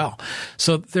there as well.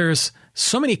 So there's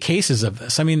so many cases of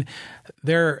this. I mean,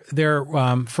 for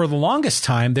the longest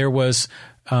time, there was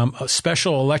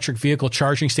special electric vehicle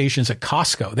charging stations at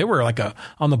Costco. They were like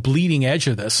on the bleeding edge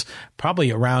of this,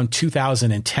 probably around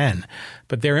 2010.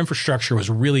 But their infrastructure was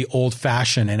really old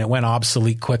fashioned and it went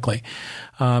obsolete quickly.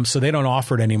 So they don't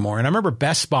offer it anymore. And I remember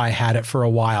Best Buy had it for a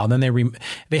while. Then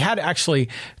they had actually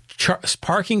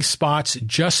parking spots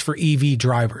just for EV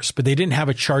drivers, but they didn't have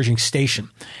a charging station.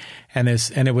 And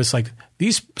it was like,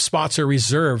 these spots are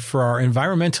reserved for our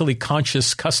environmentally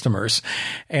conscious customers.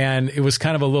 And it was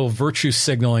kind of a little virtue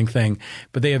signaling thing,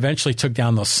 but they eventually took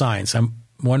down those signs. I'm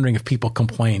wondering if people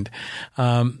complained.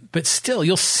 But still,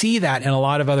 you'll see that in a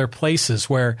lot of other places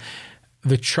where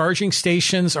the charging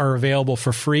stations are available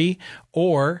for free,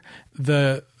 or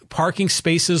the parking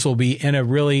spaces will be in a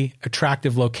really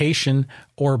attractive location,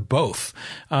 or both.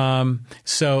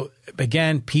 So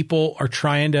again, people are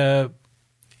trying to,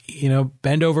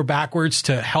 bend over backwards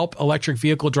to help electric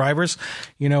vehicle drivers.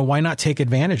 Why not take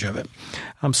advantage of it?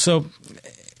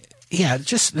 Yeah,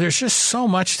 there's just so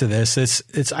much to this.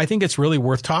 I think it's really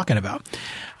worth talking about.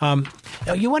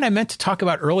 What I meant to talk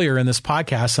about earlier in this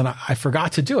podcast, and I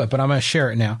forgot to do it, but I'm going to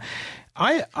share it now.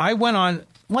 I went on.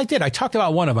 Well, I did. I talked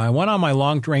about one of them. I went on my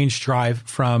long range drive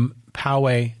from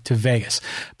Poway to Vegas,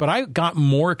 but I got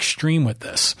more extreme with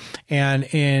this. And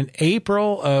in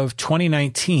April of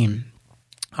 2019,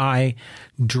 I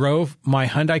drove my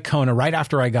Hyundai Kona right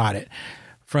after I got it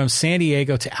from San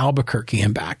Diego to Albuquerque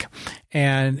and back.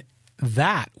 And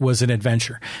that was an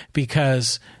adventure,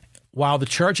 because while the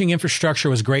charging infrastructure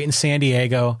was great in San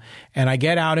Diego, and I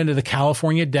get out into the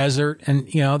California desert and,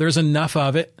 there's enough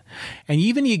of it. And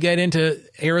even you get into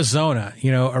Arizona,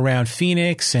 around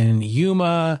Phoenix and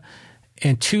Yuma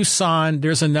and Tucson,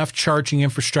 there's enough charging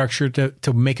infrastructure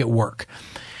to make it work.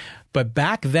 But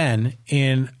back then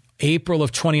in April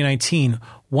of 2019,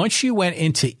 once you went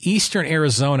into eastern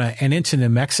Arizona and into New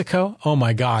Mexico, oh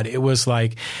my God, it was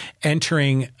like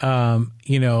entering, a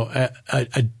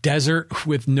desert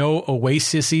with no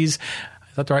oases. Is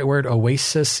that the right word?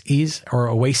 Oases or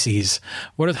oases?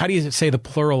 How do you say the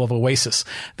plural of oasis?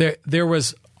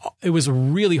 It was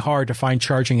really hard to find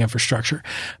charging infrastructure,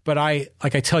 but I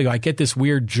tell you, I get this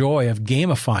weird joy of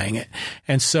gamifying it.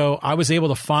 And so I was able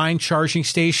to find charging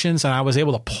stations, and I was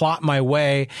able to plot my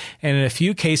way. And in a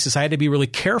few cases, I had to be really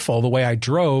careful the way I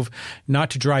drove,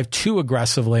 not to drive too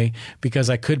aggressively, because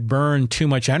I could burn too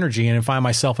much energy and find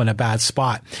myself in a bad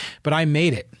spot. But I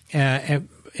made it.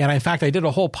 And in fact, I did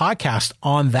a whole podcast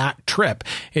on that trip,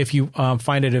 if you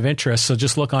find it of interest. So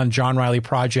just look on John Riley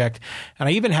Project. And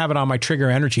I even have it on my Trigger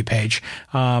Energy page,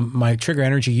 my Trigger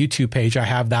Energy YouTube page. I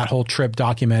have that whole trip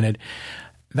documented.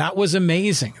 That was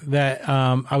amazing that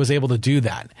I was able to do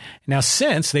that. Now,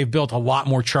 since they've built a lot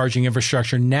more charging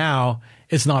infrastructure, now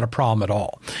it's not a problem at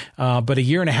all. But a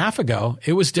year and a half ago,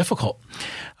 it was difficult.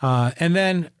 And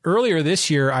then earlier this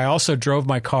year, I also drove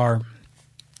my car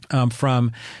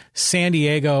from San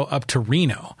Diego up to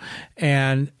Reno.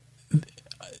 And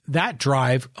that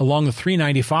drive along the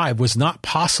 395 was not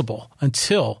possible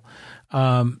until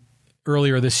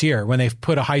earlier this year, when they've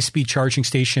put a high-speed charging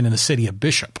station in the city of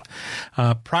Bishop.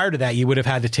 Prior to that, you would have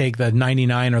had to take the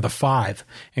 99 or the 5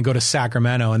 and go to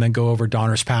Sacramento and then go over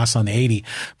Donner's Pass on the 80.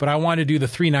 But I wanted to do the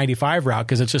 395 route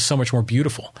because it's just so much more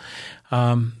beautiful.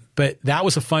 But that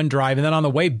was a fun drive. And then on the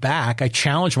way back, I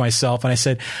challenged myself and I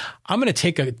said, I'm going to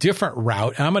take a different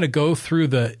route and I'm going to go through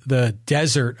the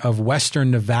desert of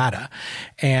Western Nevada.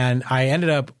 And I ended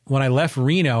up, when I left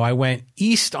Reno, I went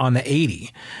east on the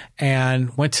 80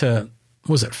 and went to,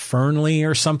 was it Fernley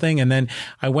or something? And then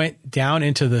I went down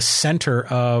into the center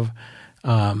of,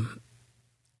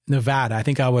 Nevada. I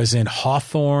think I was in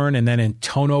Hawthorne and then in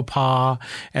Tonopah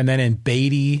and then in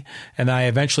Beatty. And I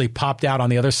eventually popped out on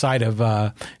the other side of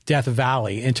Death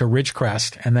Valley into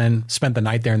Ridgecrest and then spent the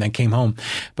night there and then came home.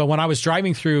 But when I was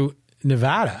driving through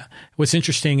Nevada, what's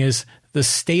interesting is the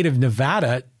state of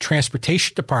Nevada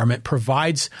Transportation Department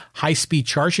provides high-speed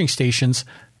charging stations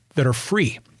that are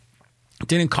free. It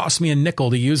didn't cost me a nickel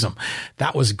to use them.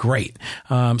 That was great.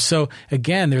 So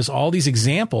again, there's all these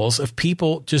examples of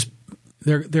people just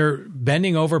they're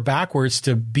bending over backwards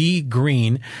to be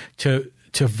green, to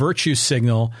virtue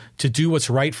signal, to do what's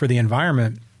right for the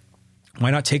environment. Why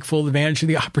not take full advantage of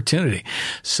the opportunity?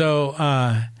 So,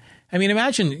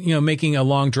 imagine, making a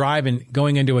long drive and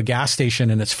going into a gas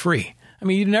station and it's free.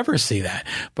 You never see that,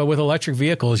 but with electric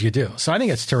vehicles, you do. So I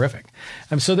think it's terrific.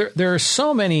 So there are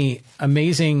so many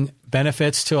amazing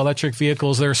benefits to electric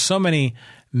vehicles. There are so many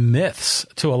myths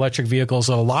to electric vehicles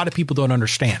that a lot of people don't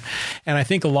understand. And I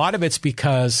think a lot of it's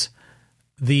because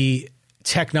the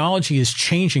technology is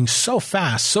changing so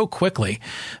fast, so quickly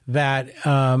that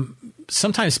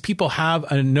sometimes people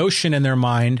have a notion in their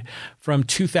mind from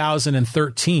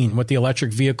 2013, what the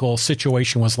electric vehicle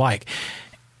situation was like.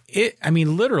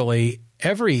 Literally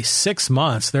every 6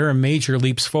 months, there are major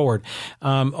leaps forward.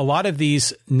 A lot of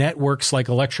these networks like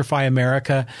Electrify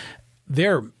America,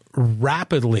 they're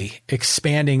rapidly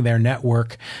expanding their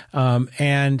network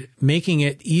and making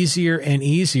it easier and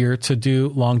easier to do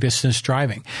long distance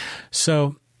driving.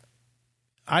 So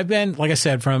I've been, like I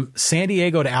said, from San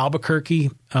Diego to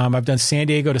Albuquerque. I've done San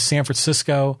Diego to San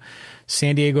Francisco,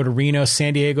 San Diego to Reno,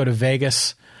 San Diego to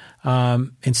Vegas.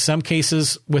 In some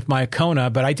cases with my Kona,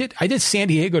 but I did San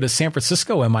Diego to San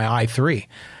Francisco in my i3.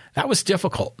 That was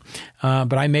difficult,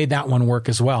 but I made that one work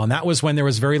as well. And that was when there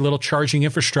was very little charging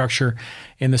infrastructure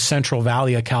in the Central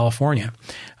Valley of California.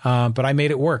 But I made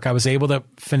it work. I was able to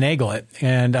finagle it,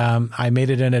 and I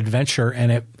made it an adventure,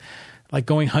 and it like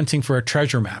going hunting for a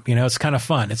treasure map. You know, it's kind of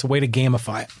fun. It's a way to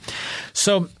gamify it.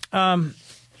 So,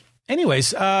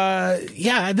 anyways, I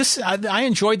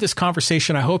enjoyed this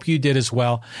conversation. I hope you did as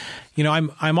well. You know,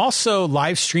 I'm also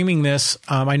live streaming this.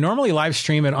 I normally live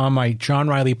stream it on my John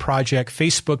Riley Project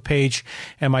Facebook page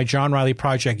and my John Riley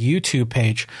Project YouTube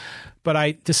page, but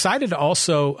I decided to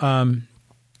also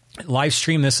live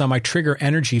stream this on my Trigger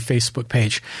Energy Facebook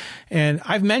page. And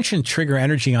I've mentioned Trigger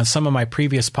Energy on some of my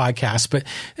previous podcasts, but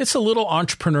it's a little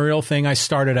entrepreneurial thing I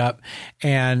started up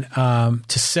and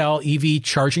to sell EV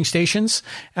charging stations.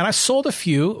 And I've sold a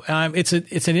few. It's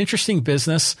an interesting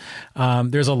business.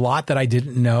 There's a lot that I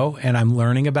didn't know, and I'm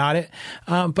learning about it.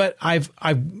 But I've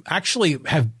actually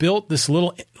have built this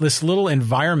little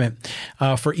environment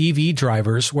for EV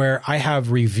drivers where I have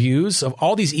reviews of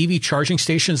all these EV charging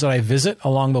stations that I visit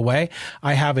along the way.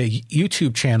 I have a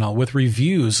YouTube channel with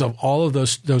reviews of all of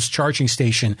those charging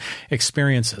station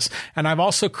experiences. And I've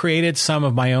also created some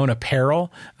of my own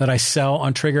apparel that I sell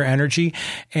on Trigger Energy.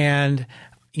 And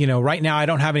you know, right now I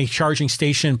don't have any charging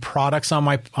station products on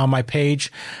my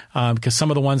page because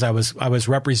some of the ones I was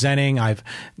representing,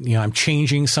 I'm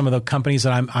changing some of the companies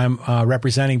that I'm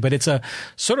representing. But it's a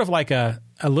sort of like a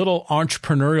little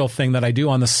entrepreneurial thing that I do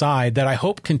on the side that I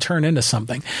hope can turn into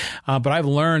something. But I've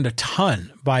learned a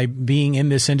ton by being in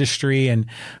this industry and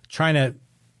trying to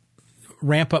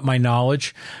ramp up my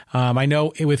knowledge. I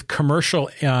know with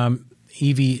commercial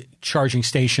EV charging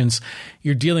stations,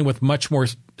 you're dealing with much more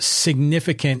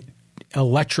significant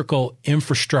electrical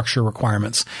infrastructure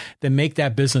requirements that make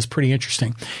that business pretty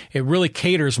interesting. It really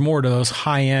caters more to those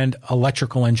high-end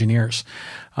electrical engineers,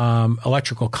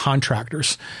 electrical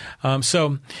contractors. But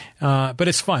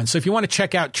it's fun. So if you want to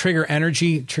check out Trigger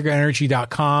Energy,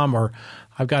 triggerenergy.com, or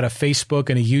I've got a Facebook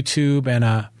and a YouTube and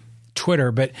a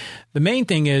Twitter. But the main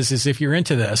thing is if you're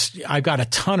into this, I've got a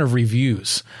ton of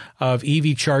reviews of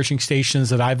EV charging stations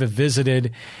that I've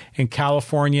visited in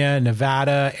California,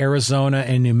 Nevada, Arizona,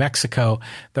 and New Mexico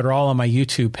that are all on my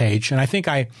YouTube page. And I think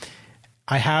I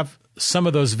have some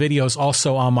of those videos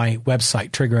also on my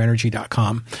website,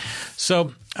 triggerenergy.com.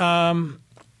 So,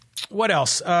 what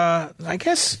else? I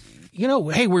guess,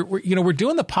 hey, we're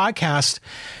doing the podcast.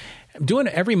 I'm doing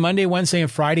it every Monday, Wednesday, and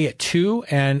Friday at 2,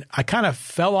 and I kind of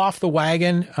fell off the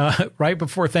wagon right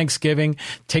before Thanksgiving,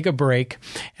 take a break,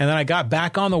 and then I got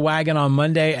back on the wagon on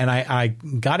Monday, and I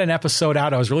got an episode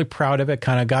out. I was really proud of it,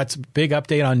 kind of got a big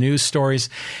update on news stories,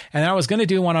 and then I was going to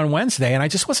do one on Wednesday, and I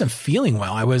just wasn't feeling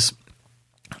well. I was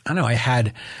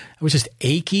just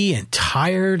achy and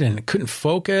tired and couldn't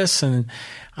focus. And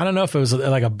I don't know if it was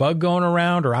like a bug going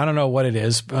around or I don't know what it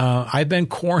is. I've been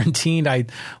quarantined. I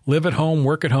live at home,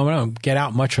 work at home. I don't get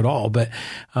out much at all, but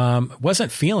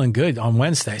wasn't feeling good on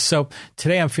Wednesday. So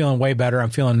today I'm feeling way better. I'm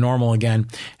feeling normal again.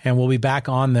 And we'll be back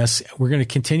on this. We're going to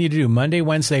continue to do Monday,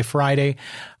 Wednesday, Friday.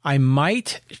 I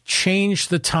might change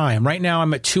the time. Right now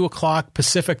I'm at 2:00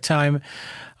 Pacific time.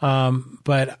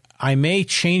 But I may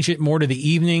change it more to the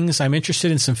evenings. I'm interested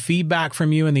in some feedback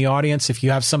from you in the audience. If you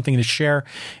have something to share,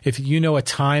 if you know a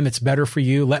time that's better for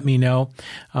you, let me know,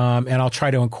 and I'll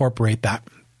try to incorporate that.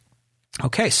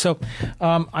 Okay, so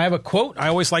I have a quote. I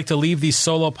always like to leave these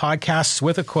solo podcasts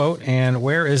with a quote, and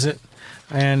where is it?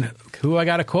 And who I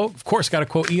got to quote? Of course, got to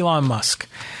quote Elon Musk.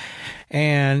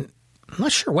 And I'm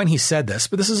not sure when he said this,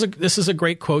 but this is a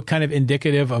great quote, kind of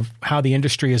indicative of how the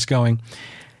industry is going.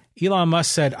 Elon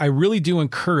Musk said, "I really do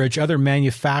encourage other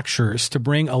manufacturers to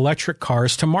bring electric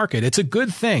cars to market. It's a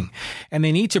good thing, and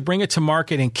they need to bring it to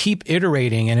market and keep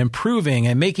iterating and improving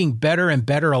and making better and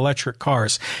better electric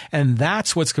cars. And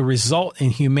that's what's going to result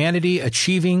in humanity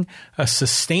achieving a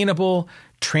sustainable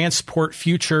transport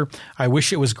future. I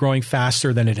wish it was growing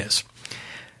faster than it is."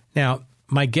 Now,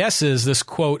 my guess is this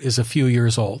quote is a few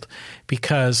years old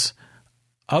because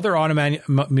other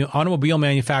automobile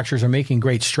manufacturers are making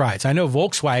great strides. I know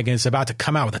Volkswagen is about to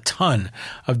come out with a ton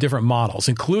of different models,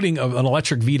 including an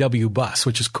electric VW bus,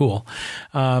 which is cool.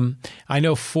 I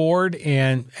know Ford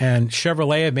and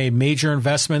Chevrolet have made major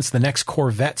investments. The next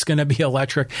Corvette's going to be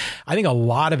electric. I think a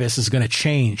lot of this is going to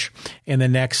change in the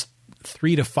next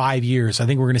 3 to 5 years. I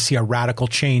think we're going to see a radical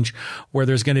change where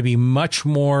there's going to be much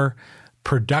more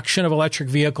production of electric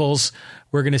vehicles.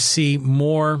 We're going to see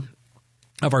more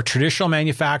of our traditional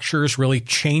manufacturers really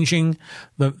changing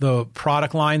the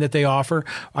product line that they offer.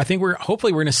 I think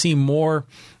hopefully we're going to see more,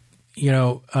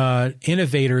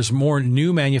 innovators, more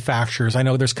new manufacturers. I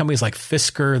know there's companies like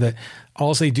Fisker that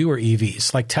all they do are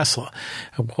EVs, like Tesla.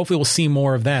 Hopefully we'll see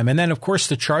more of them. And then, of course,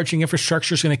 the charging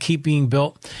infrastructure is going to keep being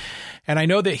built. And I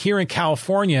know that here in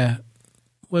California,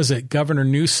 Governor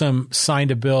Newsom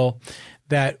signed a bill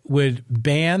that would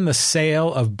ban the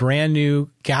sale of brand new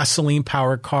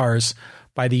gasoline-powered cars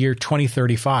by the year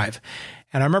 2035.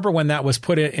 And I remember when that was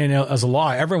put in as a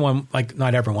law, everyone, like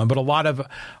not everyone, but a lot of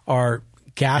our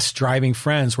gas driving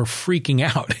friends were freaking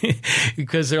out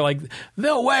because they're like,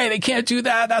 no way, they can't do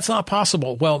that. That's not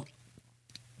possible. Well,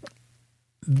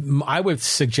 I would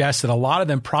suggest that a lot of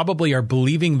them probably are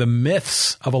believing the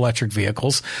myths of electric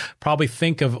vehicles, probably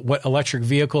think of what electric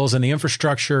vehicles and the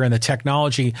infrastructure and the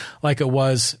technology like it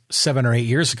was 7 or 8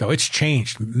 years ago. It's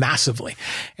changed massively,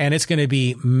 and it's going to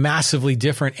be massively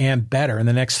different and better in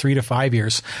the next 3 to 5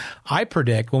 years. I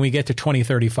predict when we get to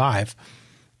 2035,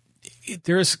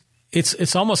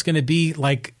 it's almost going to be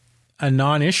like a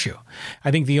non-issue. I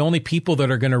think the only people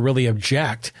that are going to really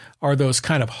object are those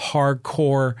kind of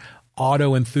hardcore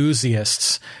auto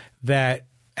enthusiasts that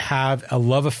have a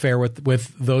love affair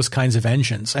with those kinds of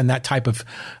engines and that type of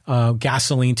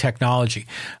gasoline technology.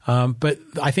 But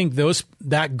I think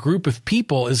that group of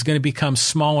people is going to become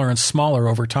smaller and smaller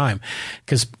over time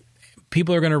because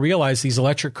people are going to realize these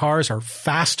electric cars are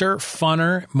faster,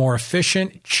 funner, more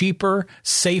efficient, cheaper,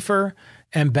 safer,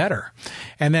 and better.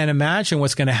 And then imagine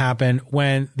what's going to happen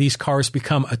when these cars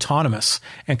become autonomous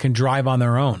and can drive on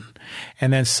their own.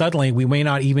 And then suddenly we may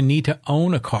not even need to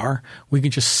own a car. We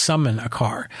can just summon a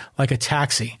car like a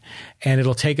taxi, and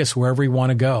it'll take us wherever we want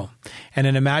to go. And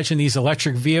then imagine these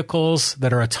electric vehicles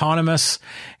that are autonomous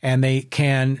and they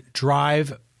can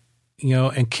drive,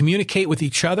 and communicate with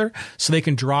each other, so they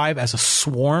can drive as a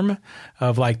swarm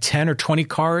of like 10 or 20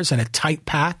 cars in a tight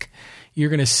pack. You're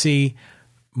going to see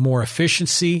more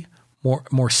efficiency,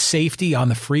 more safety on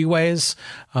the freeways,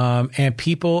 and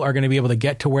people are going to be able to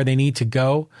get to where they need to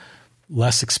go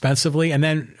less expensively. And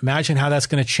then imagine how that's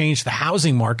going to change the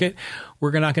housing market.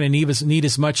 We're not going to need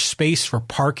as much space for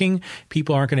parking.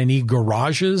 People aren't going to need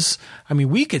garages. I mean,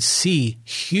 we could see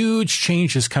huge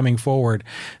changes coming forward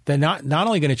that not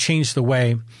only going to change the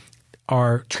way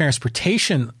our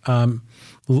transportation,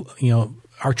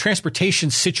 our transportation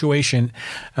situation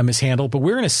is handled, but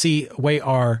we're going to see a way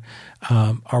our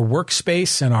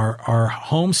workspace and our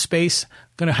home space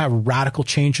going to have radical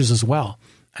changes as well.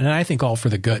 And I think all for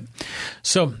the good.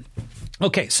 So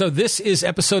this is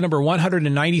episode number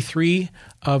 193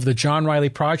 of the John Riley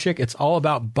Project. It's all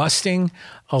about busting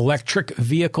electric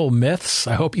vehicle myths.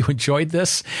 I hope you enjoyed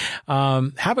this.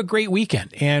 Have a great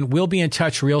weekend, and we'll be in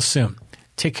touch real soon.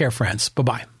 Take care, friends.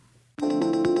 Bye-bye.